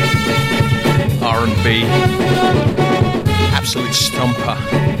 R&B, absolute stomper.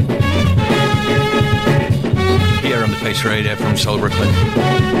 Here on the Face Radio from Soul Brooklyn.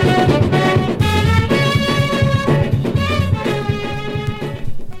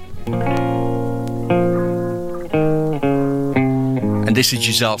 And this is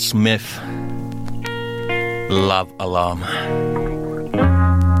Giselle Smith. Love Alarm.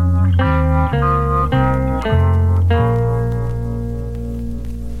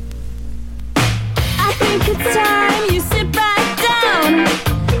 I think it's time you sit back down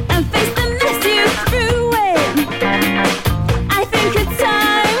and face the mess you threw away. I think it's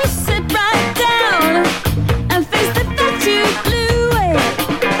time you sit right down and face the fact you blew away.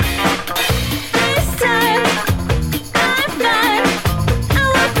 This time I'm fine. I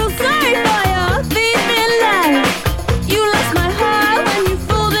won't feel sorry for your thieving life. You lost my heart.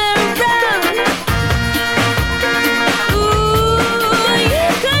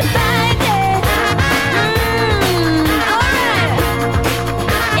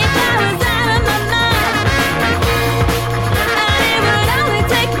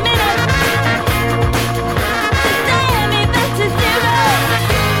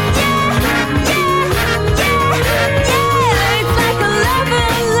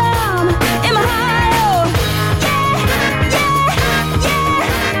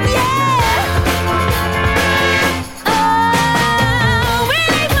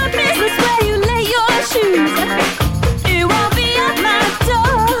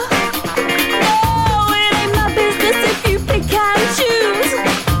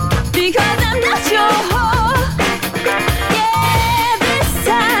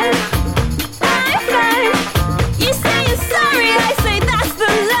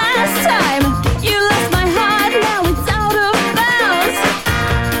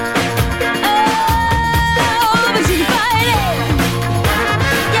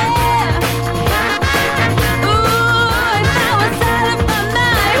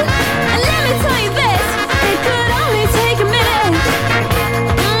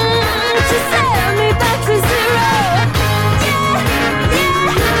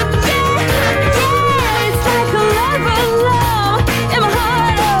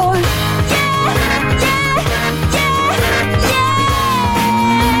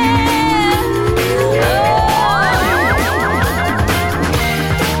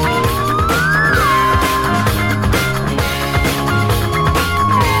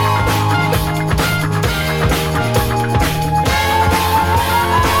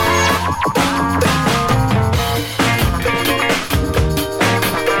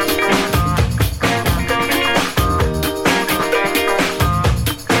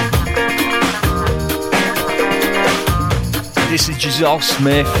 This is Giselle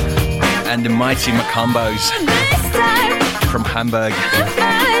Smith and the Mighty Macombos from Hamburg.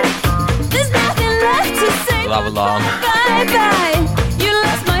 Love Alarm.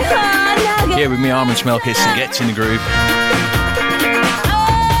 Here with me, Armands, Melkis, and Gets in the Groove.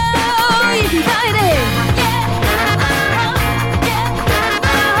 Oh, you can find it.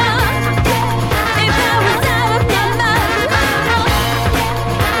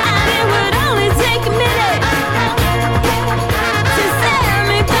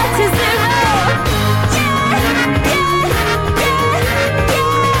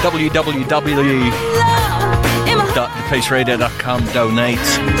 www.thefaceradio.com donate.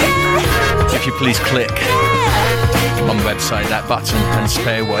 If you please click on the website that button and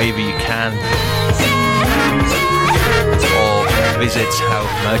spare whatever you can, or visit our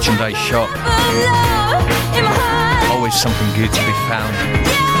merchandise shop. Always something good to be found.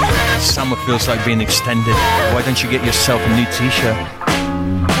 Summer feels like being extended. Why don't you get yourself a new t-shirt?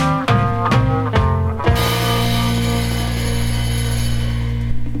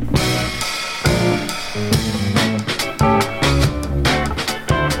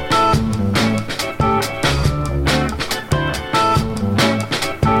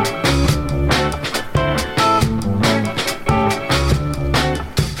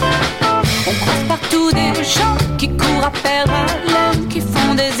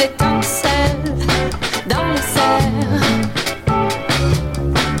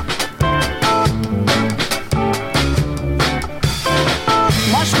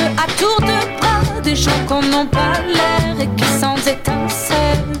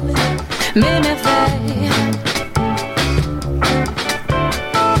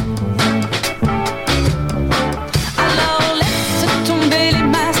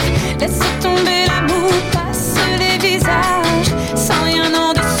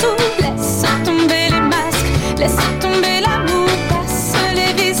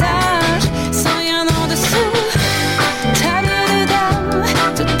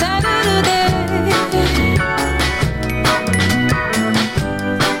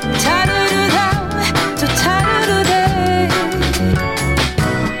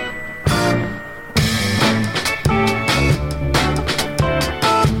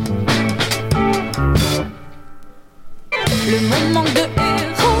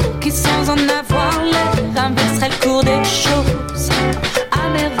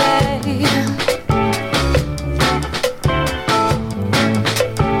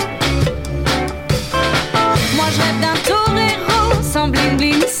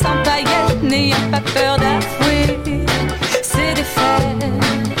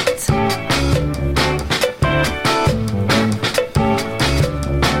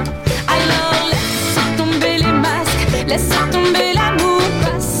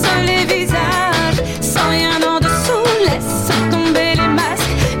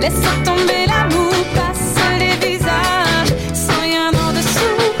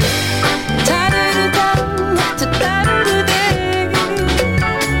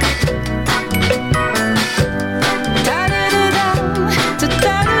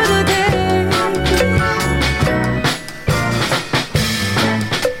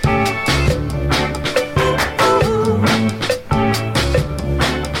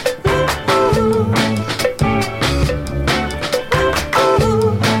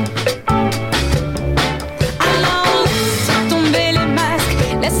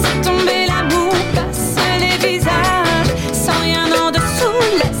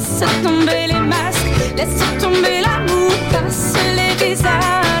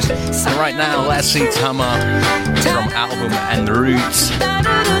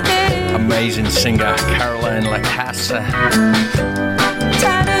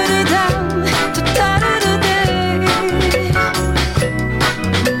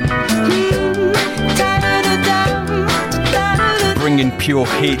 Pure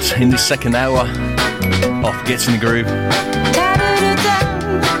heat in the second hour of Gets in the Groove.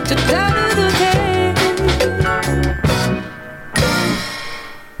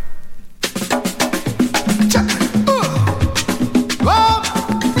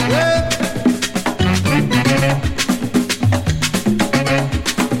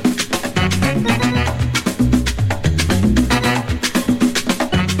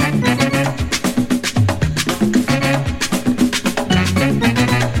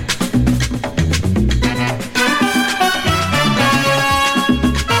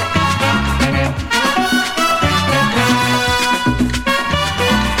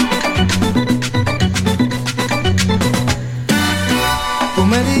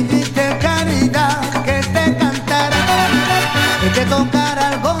 tocar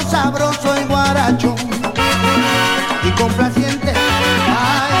algo sabroso y guaracho y complaciente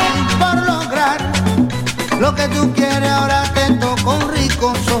que tú quieres, ahora te toco un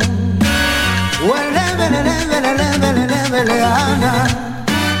rico son. Huele, Ana.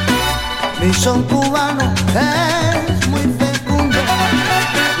 Mi son cubano es muy fecundo,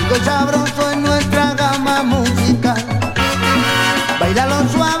 rico y sabroso en nuestra gama musical. Bailalo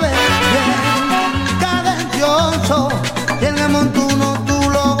suave, bien cadencioso, y en el montuno tú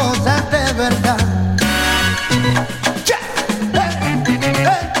lo gozas de verdad.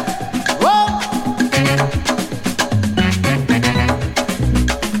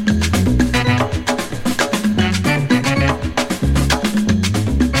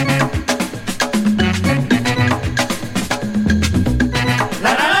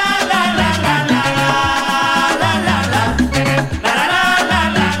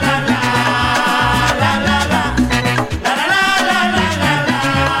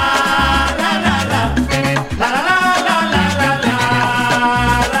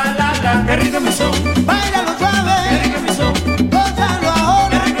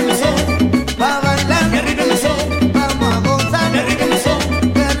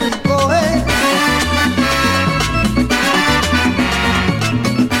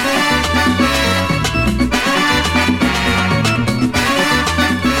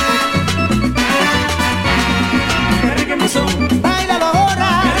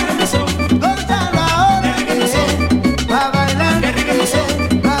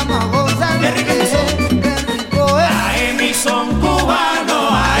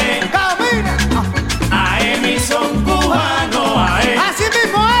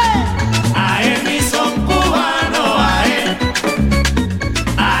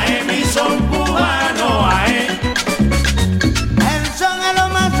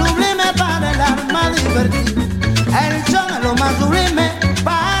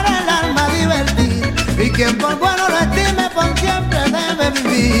 Quien por bueno lo estime, por siempre debe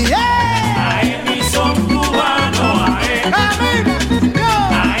vivir. Ae, mi son cubano, ae. Camina, señor.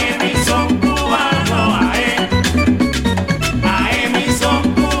 Ae, mi son cubano, ae. Ae, mi son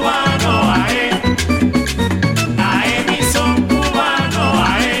cubano, ae. Ae, mi son cubano,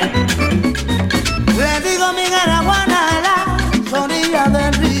 ae. Le digo mi guaraguana a las orillas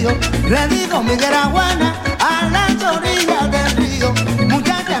del río. Le digo mi guaraguana a las orillas del río.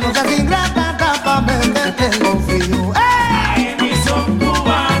 Muchacha, no seas ingrata. Tengo frío. Ae, mi son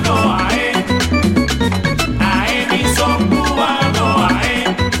cubano, ae. Ae, mi son cubano, ae.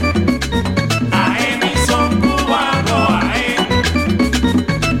 Ae, mi son cubano, ae.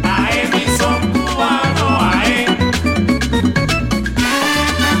 Ae, mi son cubano, ae.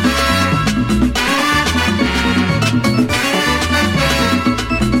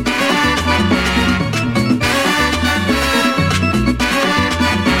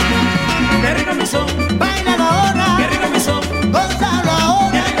 Qué rico mi son.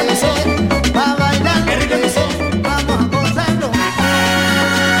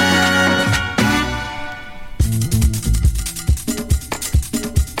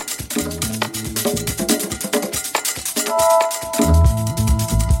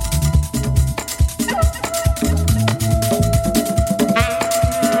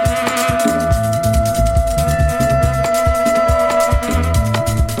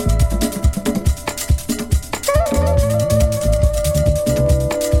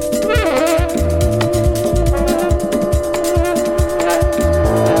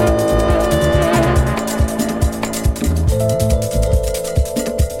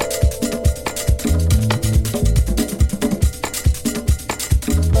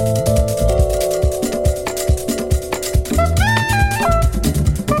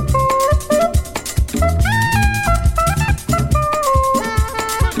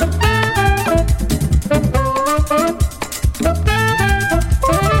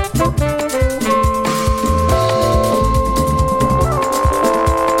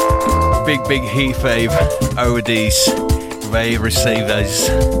 Big heat fave Odis. They receive those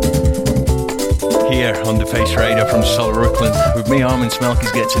here on the Face Radio from Soul Brooklyn with me, Armands.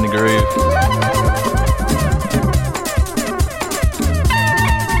 Melkis gets in the groove.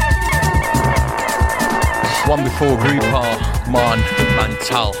 One before Rupar, Man,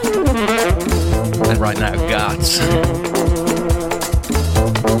 Mantal, and right now Gats.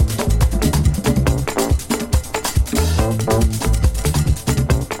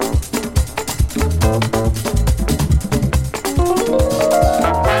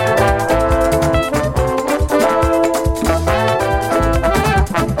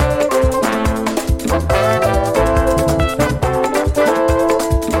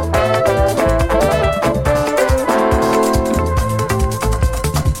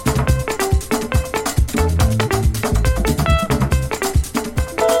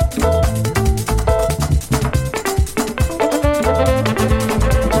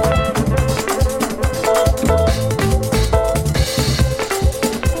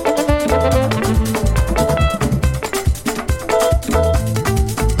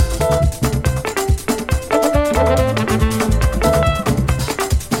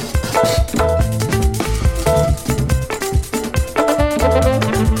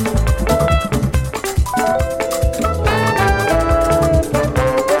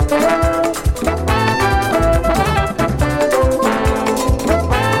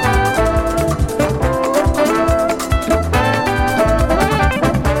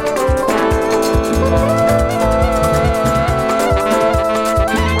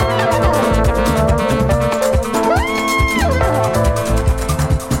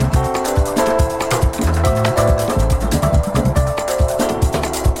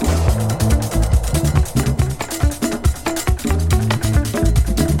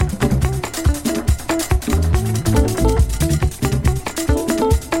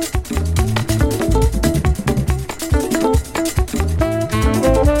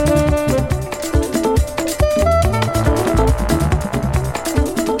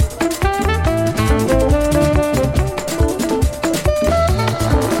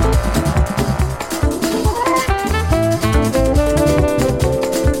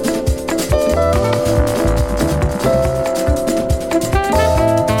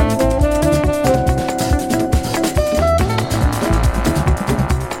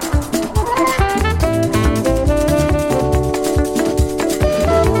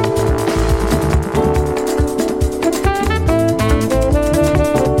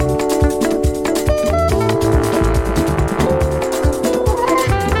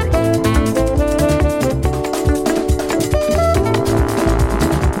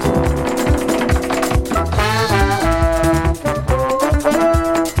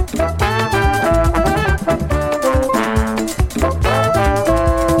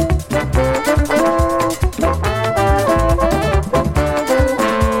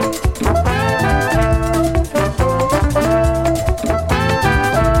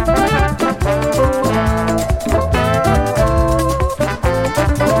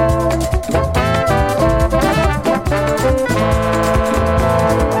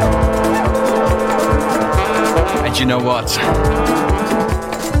 know what?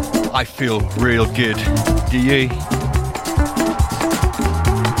 I feel real good. Do you?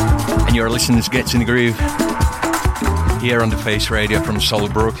 And you're listening to Gets in the Groove here on the Face Radio from Soul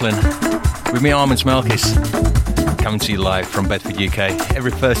Brooklyn with me, Armands, Melkis, coming to you live from Bedford, UK,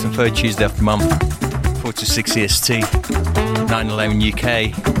 every first and third Tuesday of the month, 4 to 6 EST, 9/11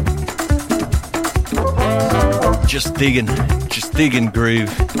 UK. Just digging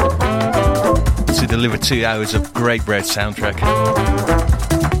groove to deliver 2 hours of great red soundtrack.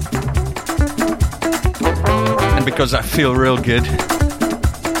 And because I feel real good,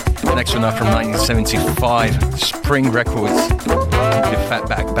 the next one up from 1975, Spring Records, the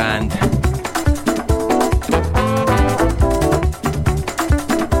Fatback Band.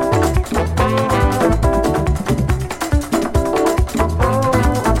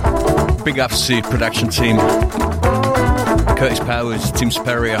 Big ups to production team, Curtis Powers, Tim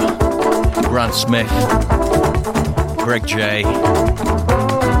Sperrier, Grant Smith, Greg J.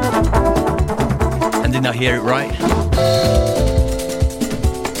 And did I hear it right?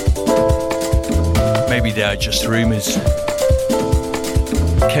 Maybe they are just rumours.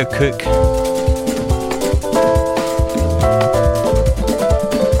 Kev Cook.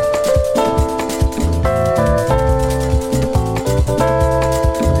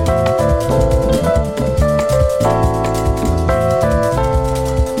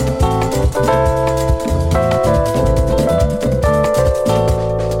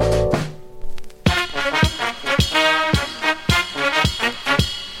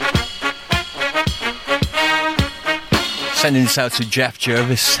 Sending this out to Jeff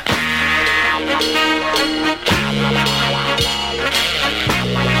Jervis.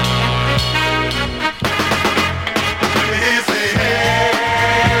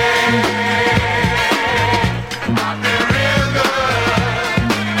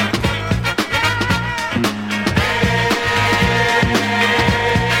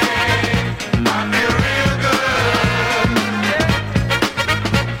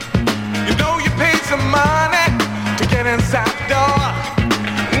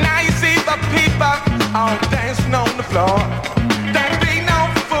 all dancing on the floor.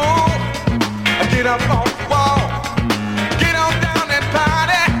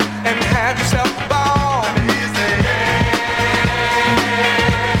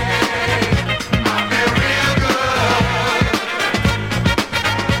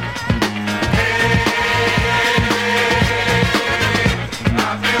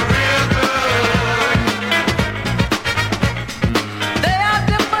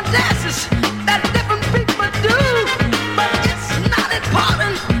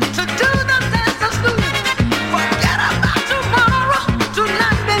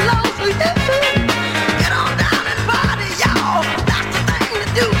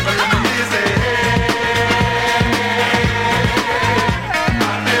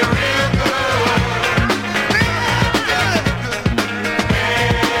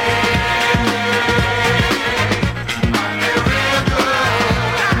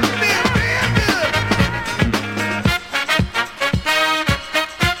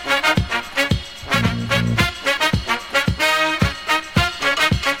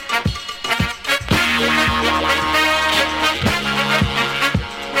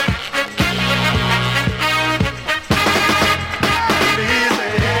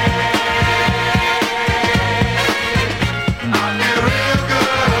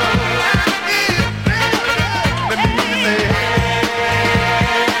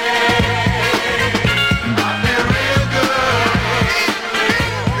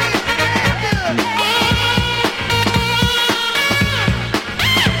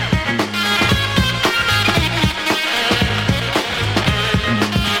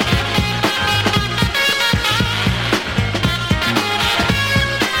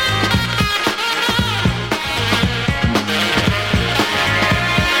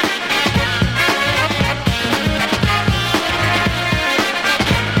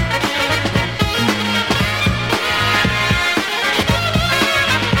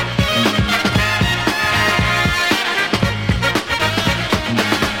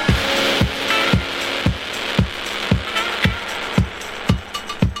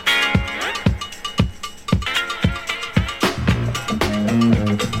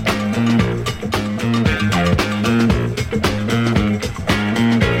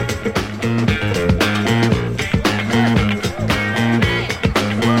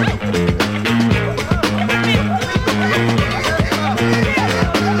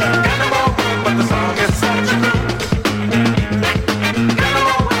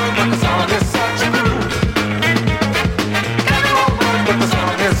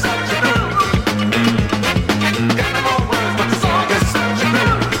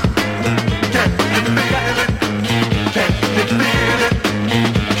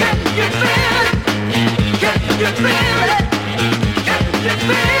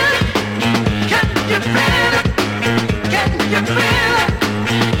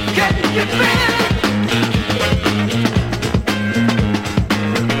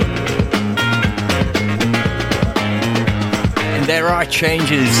 And there are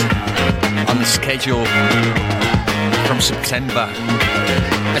changes on the schedule from September.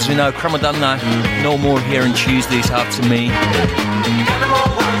 As we know, Cromadonna, no more here on Tuesdays after me.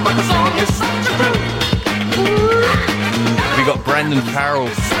 We got Brandon Farrell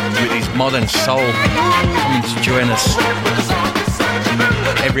with his modern soul coming to join us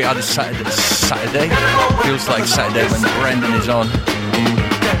every other Saturday. Feels like Saturday when Brandon is on.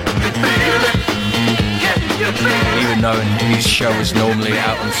 Even though his show is normally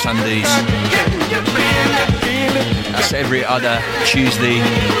out on Sundays. That's every other Tuesday.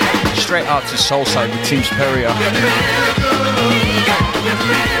 Straight out to Soulside with Tim Sperrier.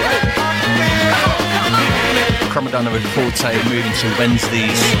 Cromadonna with Forte moving to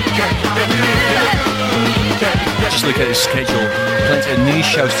Wednesdays. Just look at the schedule. Plenty of new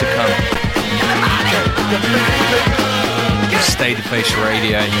shows to come. Stay the Face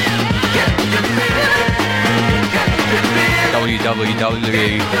Radio.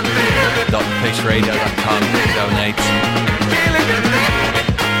 www.thefaceradio.com. Donate.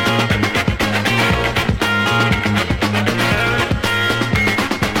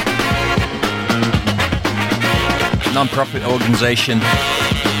 Non-profit organisation,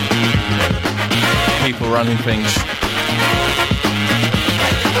 people running things.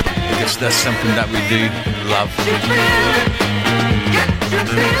 Because that's something that we do love.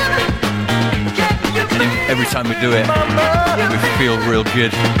 And every time we do it, we feel real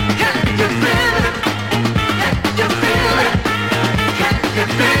good.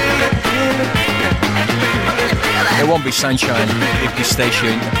 There won't be sunshine if the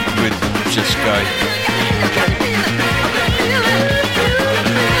station would just go.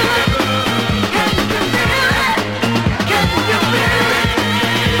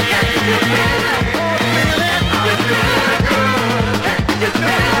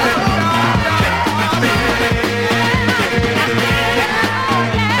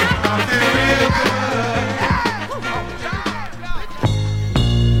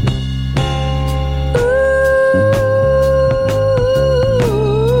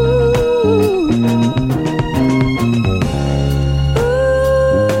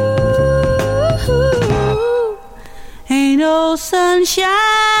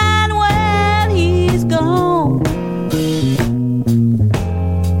 Sunshine when he's gone.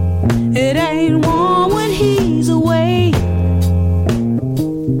 It ain't warm when he's away.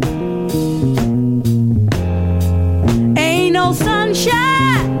 Ain't no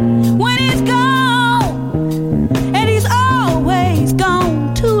sunshine when he's gone. And he's always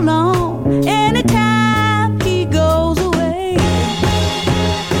gone too long. Anytime he goes away,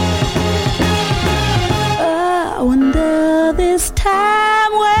 I wonder this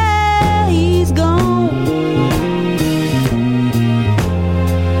time where he's gone.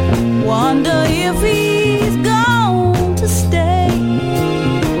 Wonder if he's gone to stay.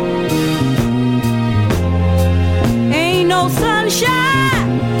 Ain't no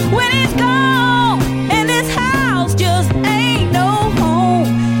sunshine when he's gone, and this house just ain't no home.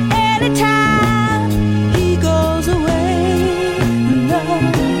 Anytime he goes away,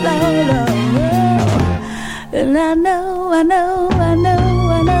 love, love, love. And I know.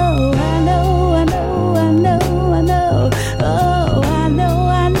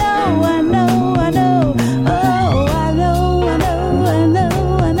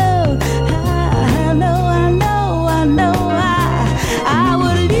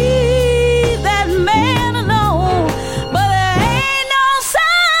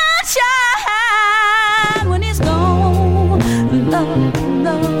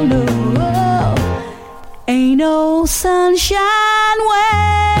 Sunshine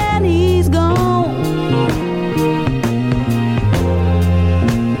when he's gone.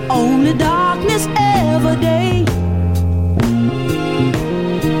 Only darkness every day.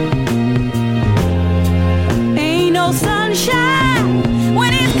 Ain't no sunshine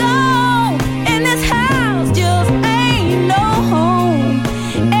when he's gone, and this house just ain't no home.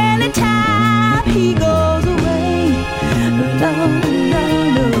 Anytime he goes away, love,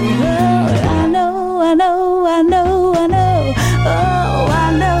 love, love. I know, I know, I know. I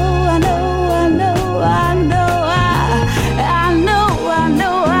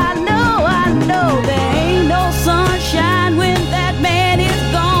know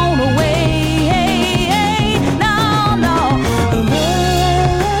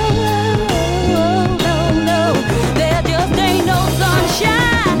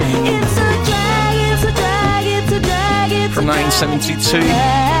from 1972.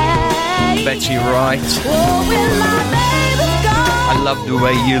 Betty Wright. I love the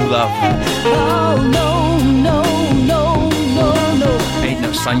way you love. Ain't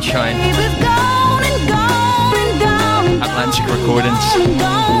no sunshine. Atlantic Recordings.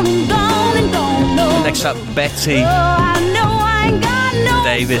 Next up, Betty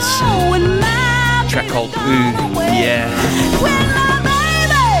Davis. Track called Ooh Yeah.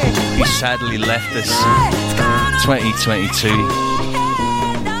 He sadly left us 2022.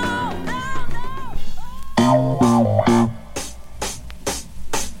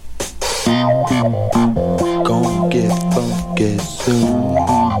 Gon' get funky soon.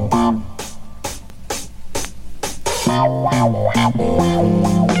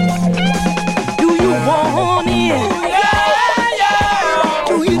 Do you want it?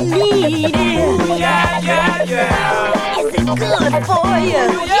 Do you need it? Is it good for you?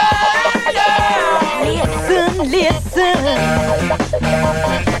 Listen.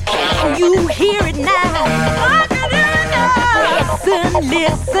 Can you hear it now?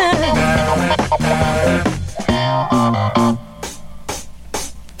 Listen.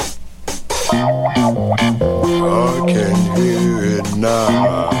 I can hear it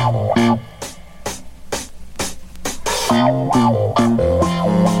now.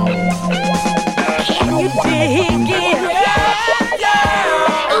 Can you dig it?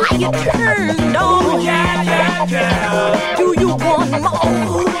 Are you turned on? Do you want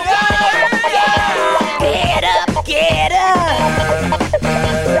more? Get up.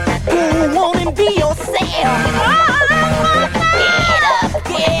 Go on and be yourself.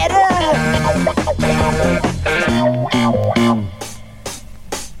 Get up.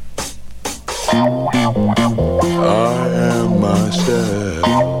 I am myself.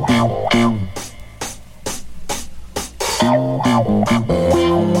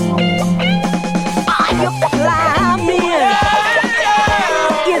 Are you climbing?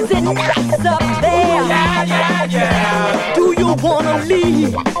 Is it nice up there? Do you wanna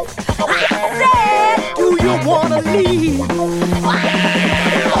leave? I said, do you wanna leave?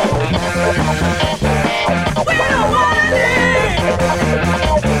 We don't wanna leave.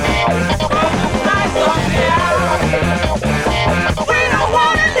 We don't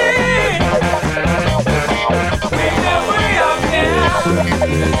wanna leave. We're way up there.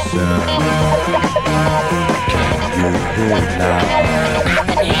 Listen. Can you hear it now?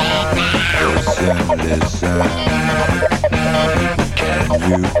 Listen. Can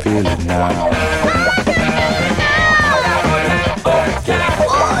you feel it now?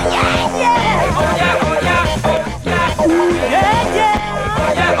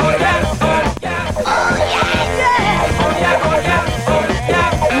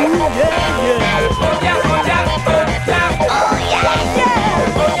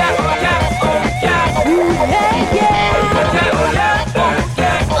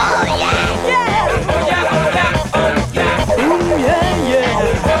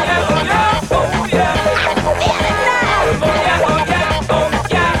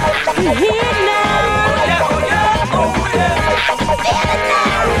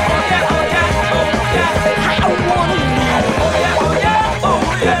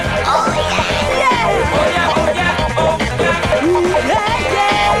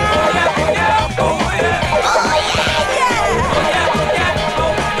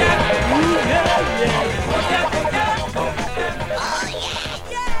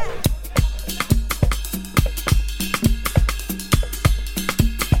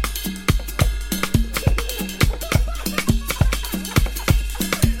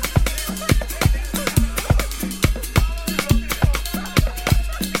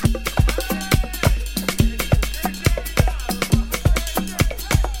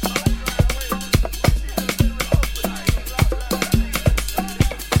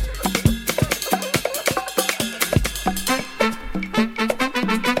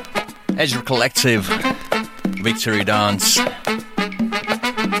 Ezra Collective, Victory Dance.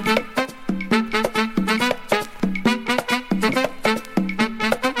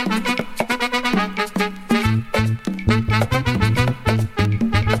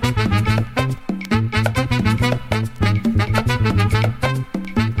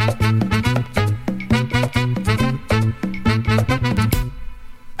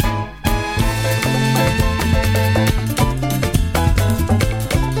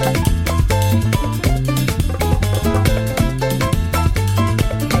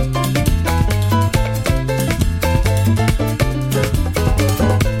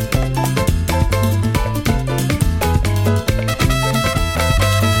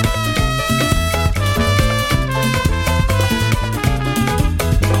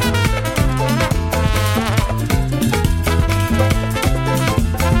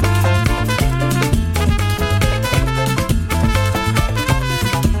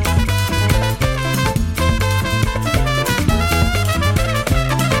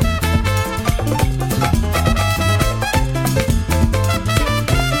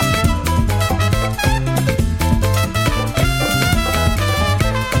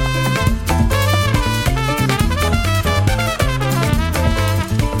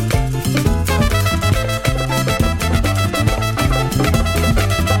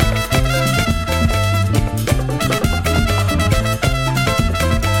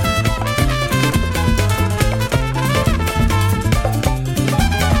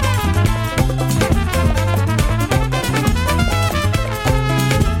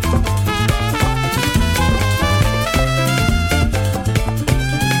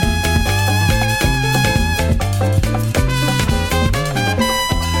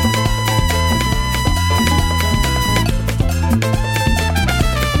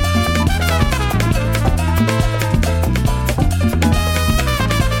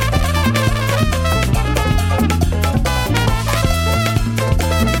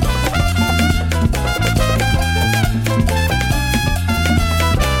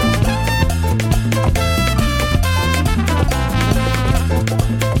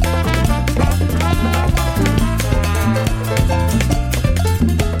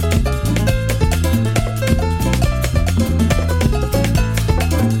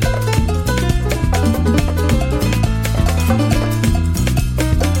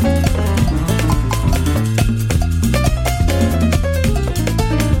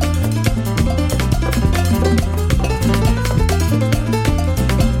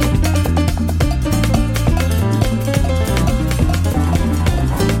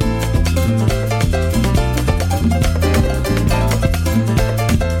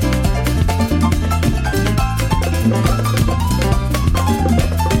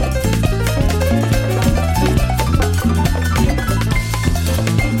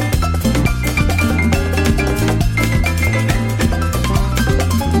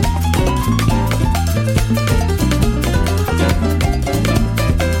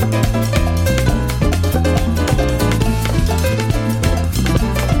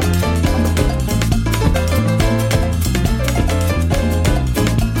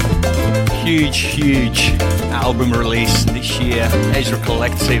 huge album release this year. Ezra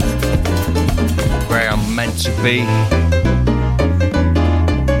Collective, Where I'm Meant to Be.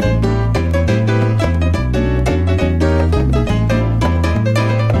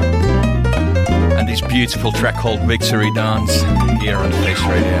 And this beautiful track called Victory Dance here on the Face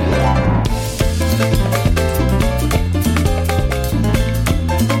Radio.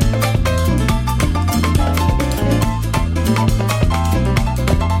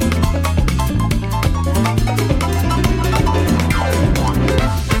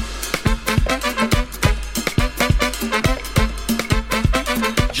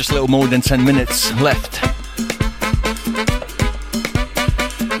 A little more than 10 minutes left.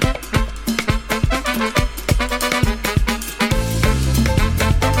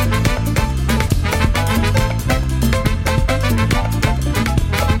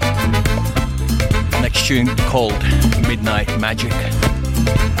 Next tune called Midnight Magic.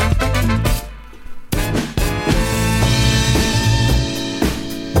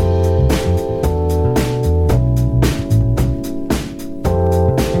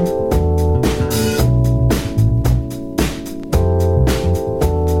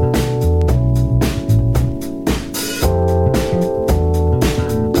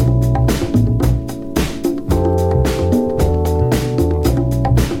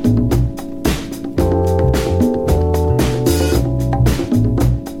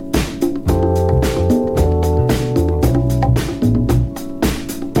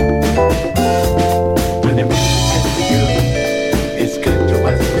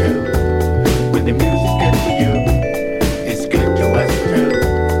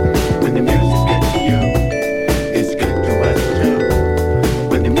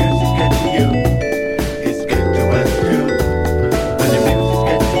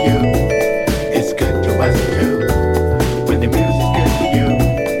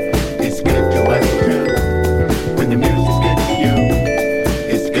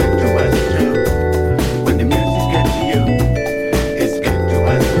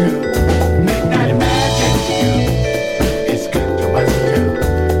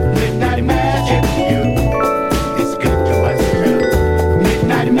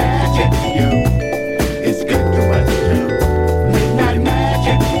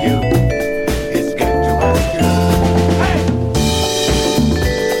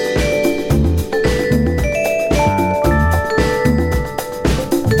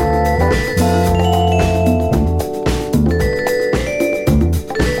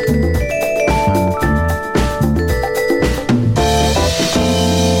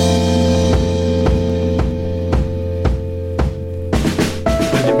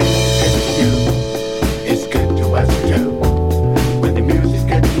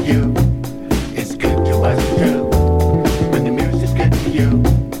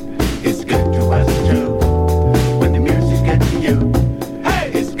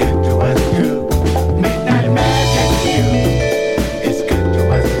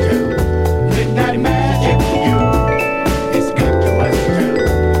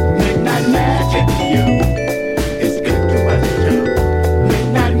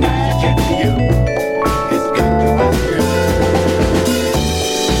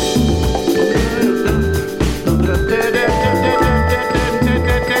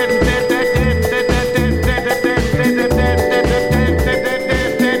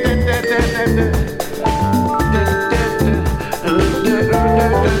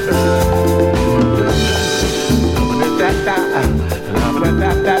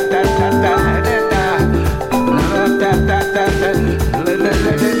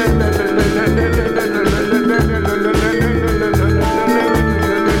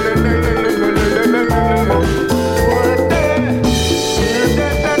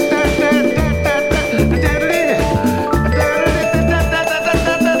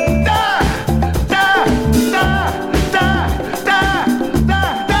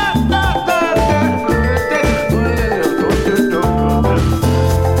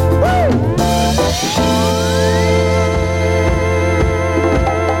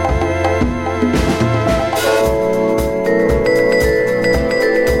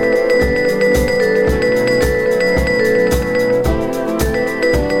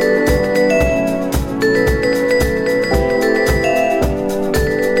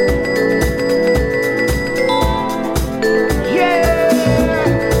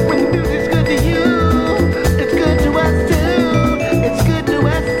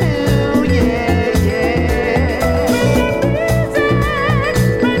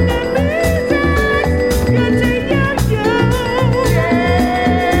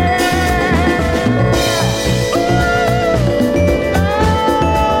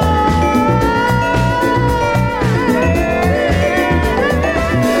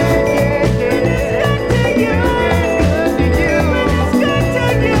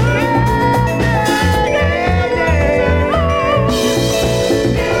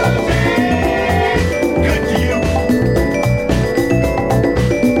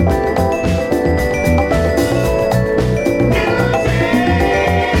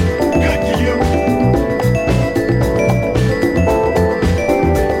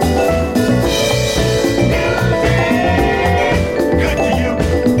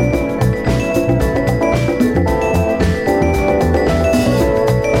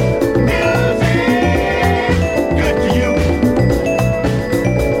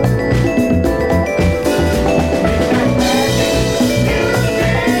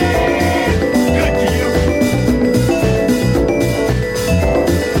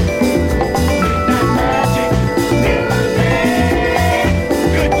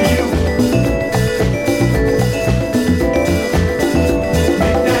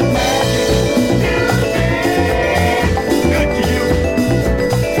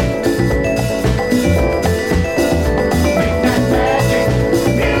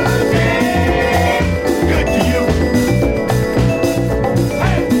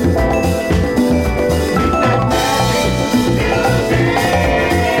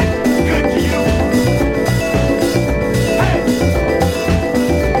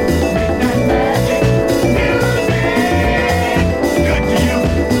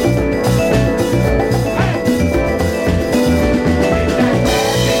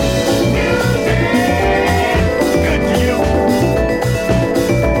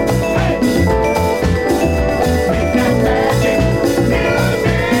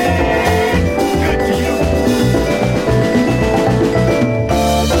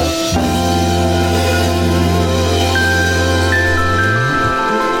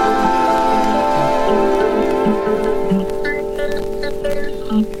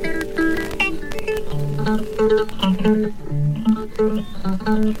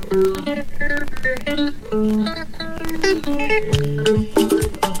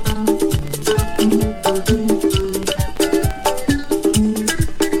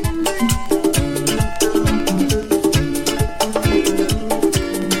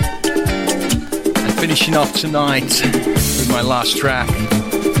 tonight with my last track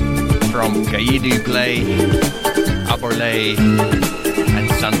from Gaidu Blay, Aborlay, and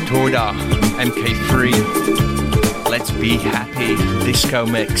Santoda MK3. Let's Be Happy Disco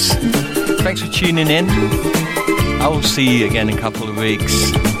Mix. Thanks for tuning in. I will see you again in a couple of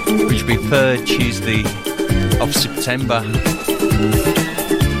weeks, which will be 3rd Tuesday of September.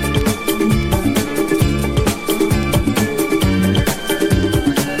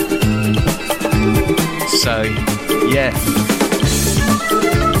 So, yeah.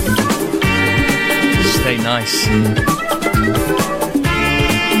 Stay nice.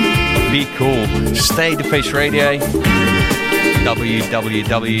 Be cool. Stay The Face Radio.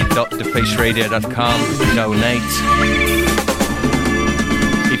 www.thefaceradio.com. Donate.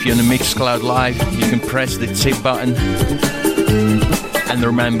 If you're on the Mixcloud Live, you can press the tip button. And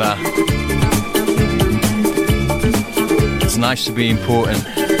remember, it's nice to be important,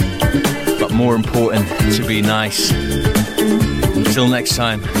 but more important to be nice. Until next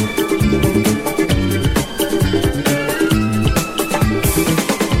time.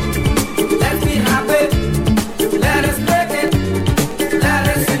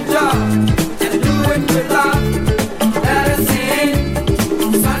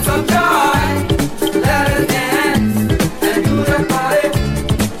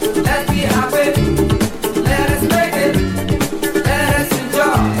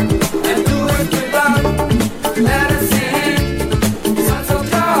 Let us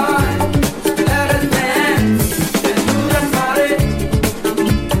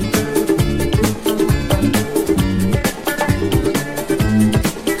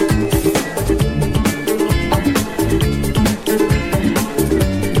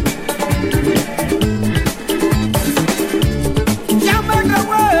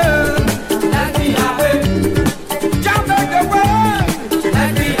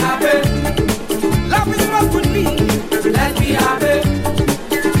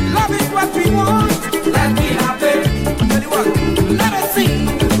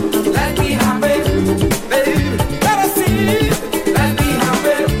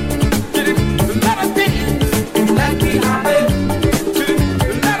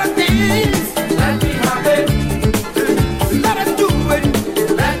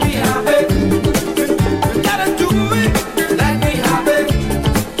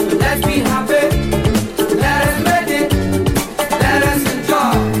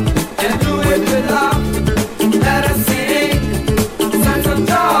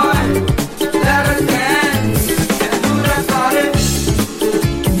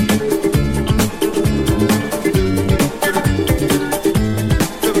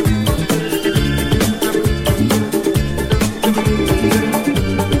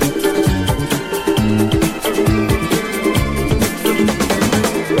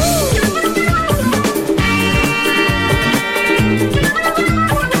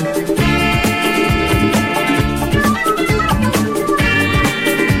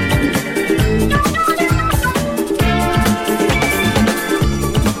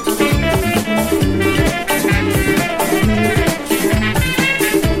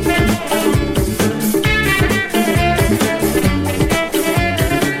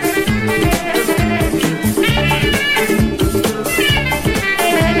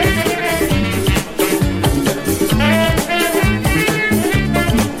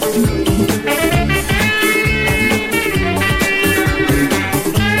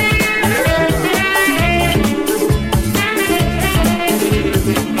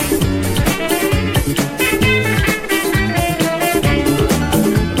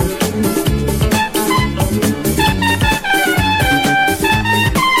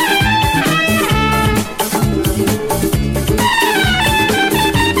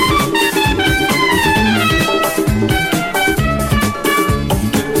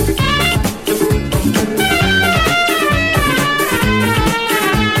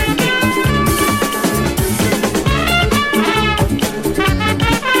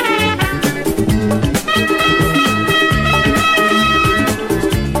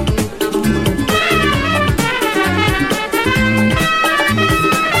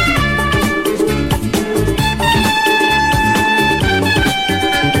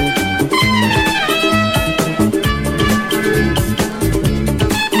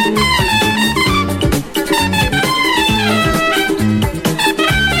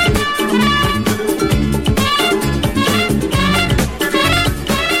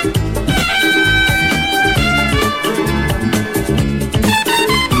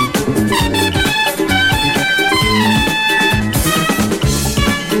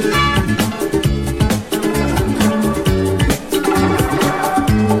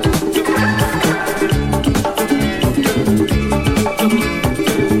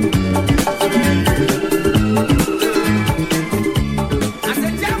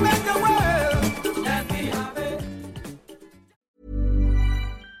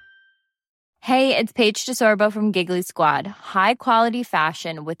it's Paige DeSorbo from Giggly Squad. High quality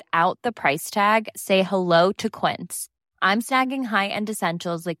fashion without the price tag. Say hello to Quince. I'm snagging high-end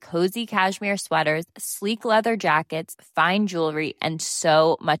essentials like cozy cashmere sweaters, sleek leather jackets, fine jewelry, and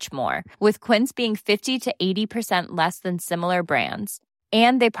so much more. With Quince being 50 to 80% less than similar brands.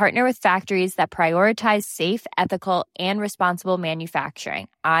 And they partner with factories that prioritize safe, ethical, and responsible manufacturing.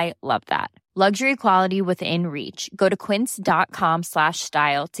 I love that. Luxury quality within reach. Go to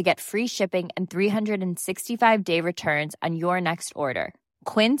quince.com/style to get free shipping and 365-day returns on your next order.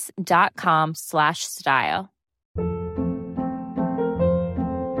 Quince.com/style.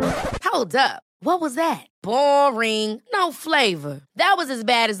 Hold up. What was that? Boring. No flavor. That was as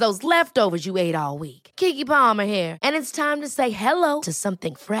bad as those leftovers you ate all week. Keke Palmer here, and it's time to say hello to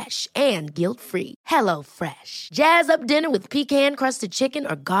something fresh and guilt-free. Hello Fresh. Jazz up dinner with pecan-crusted chicken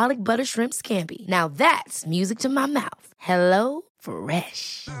or garlic butter shrimp scampi. Now that's music to my mouth. Hello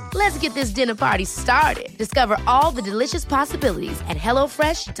Fresh. Let's get this dinner party started. Discover all the delicious possibilities at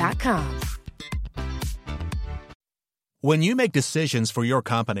hellofresh.com. When you make decisions for your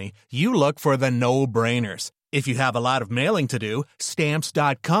company, you look for the no-brainers. If you have a lot of mailing to do,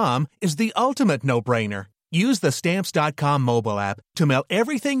 Stamps.com is the ultimate no-brainer. Use the Stamps.com mobile app to mail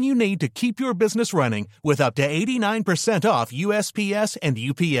everything you need to keep your business running with up to 89% off USPS and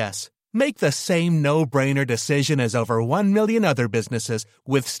UPS. Make the same no-brainer decision as over 1 million other businesses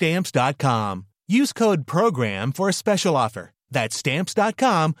with Stamps.com. Use code PROGRAM for a special offer. That's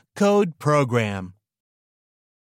Stamps.com, code PROGRAM.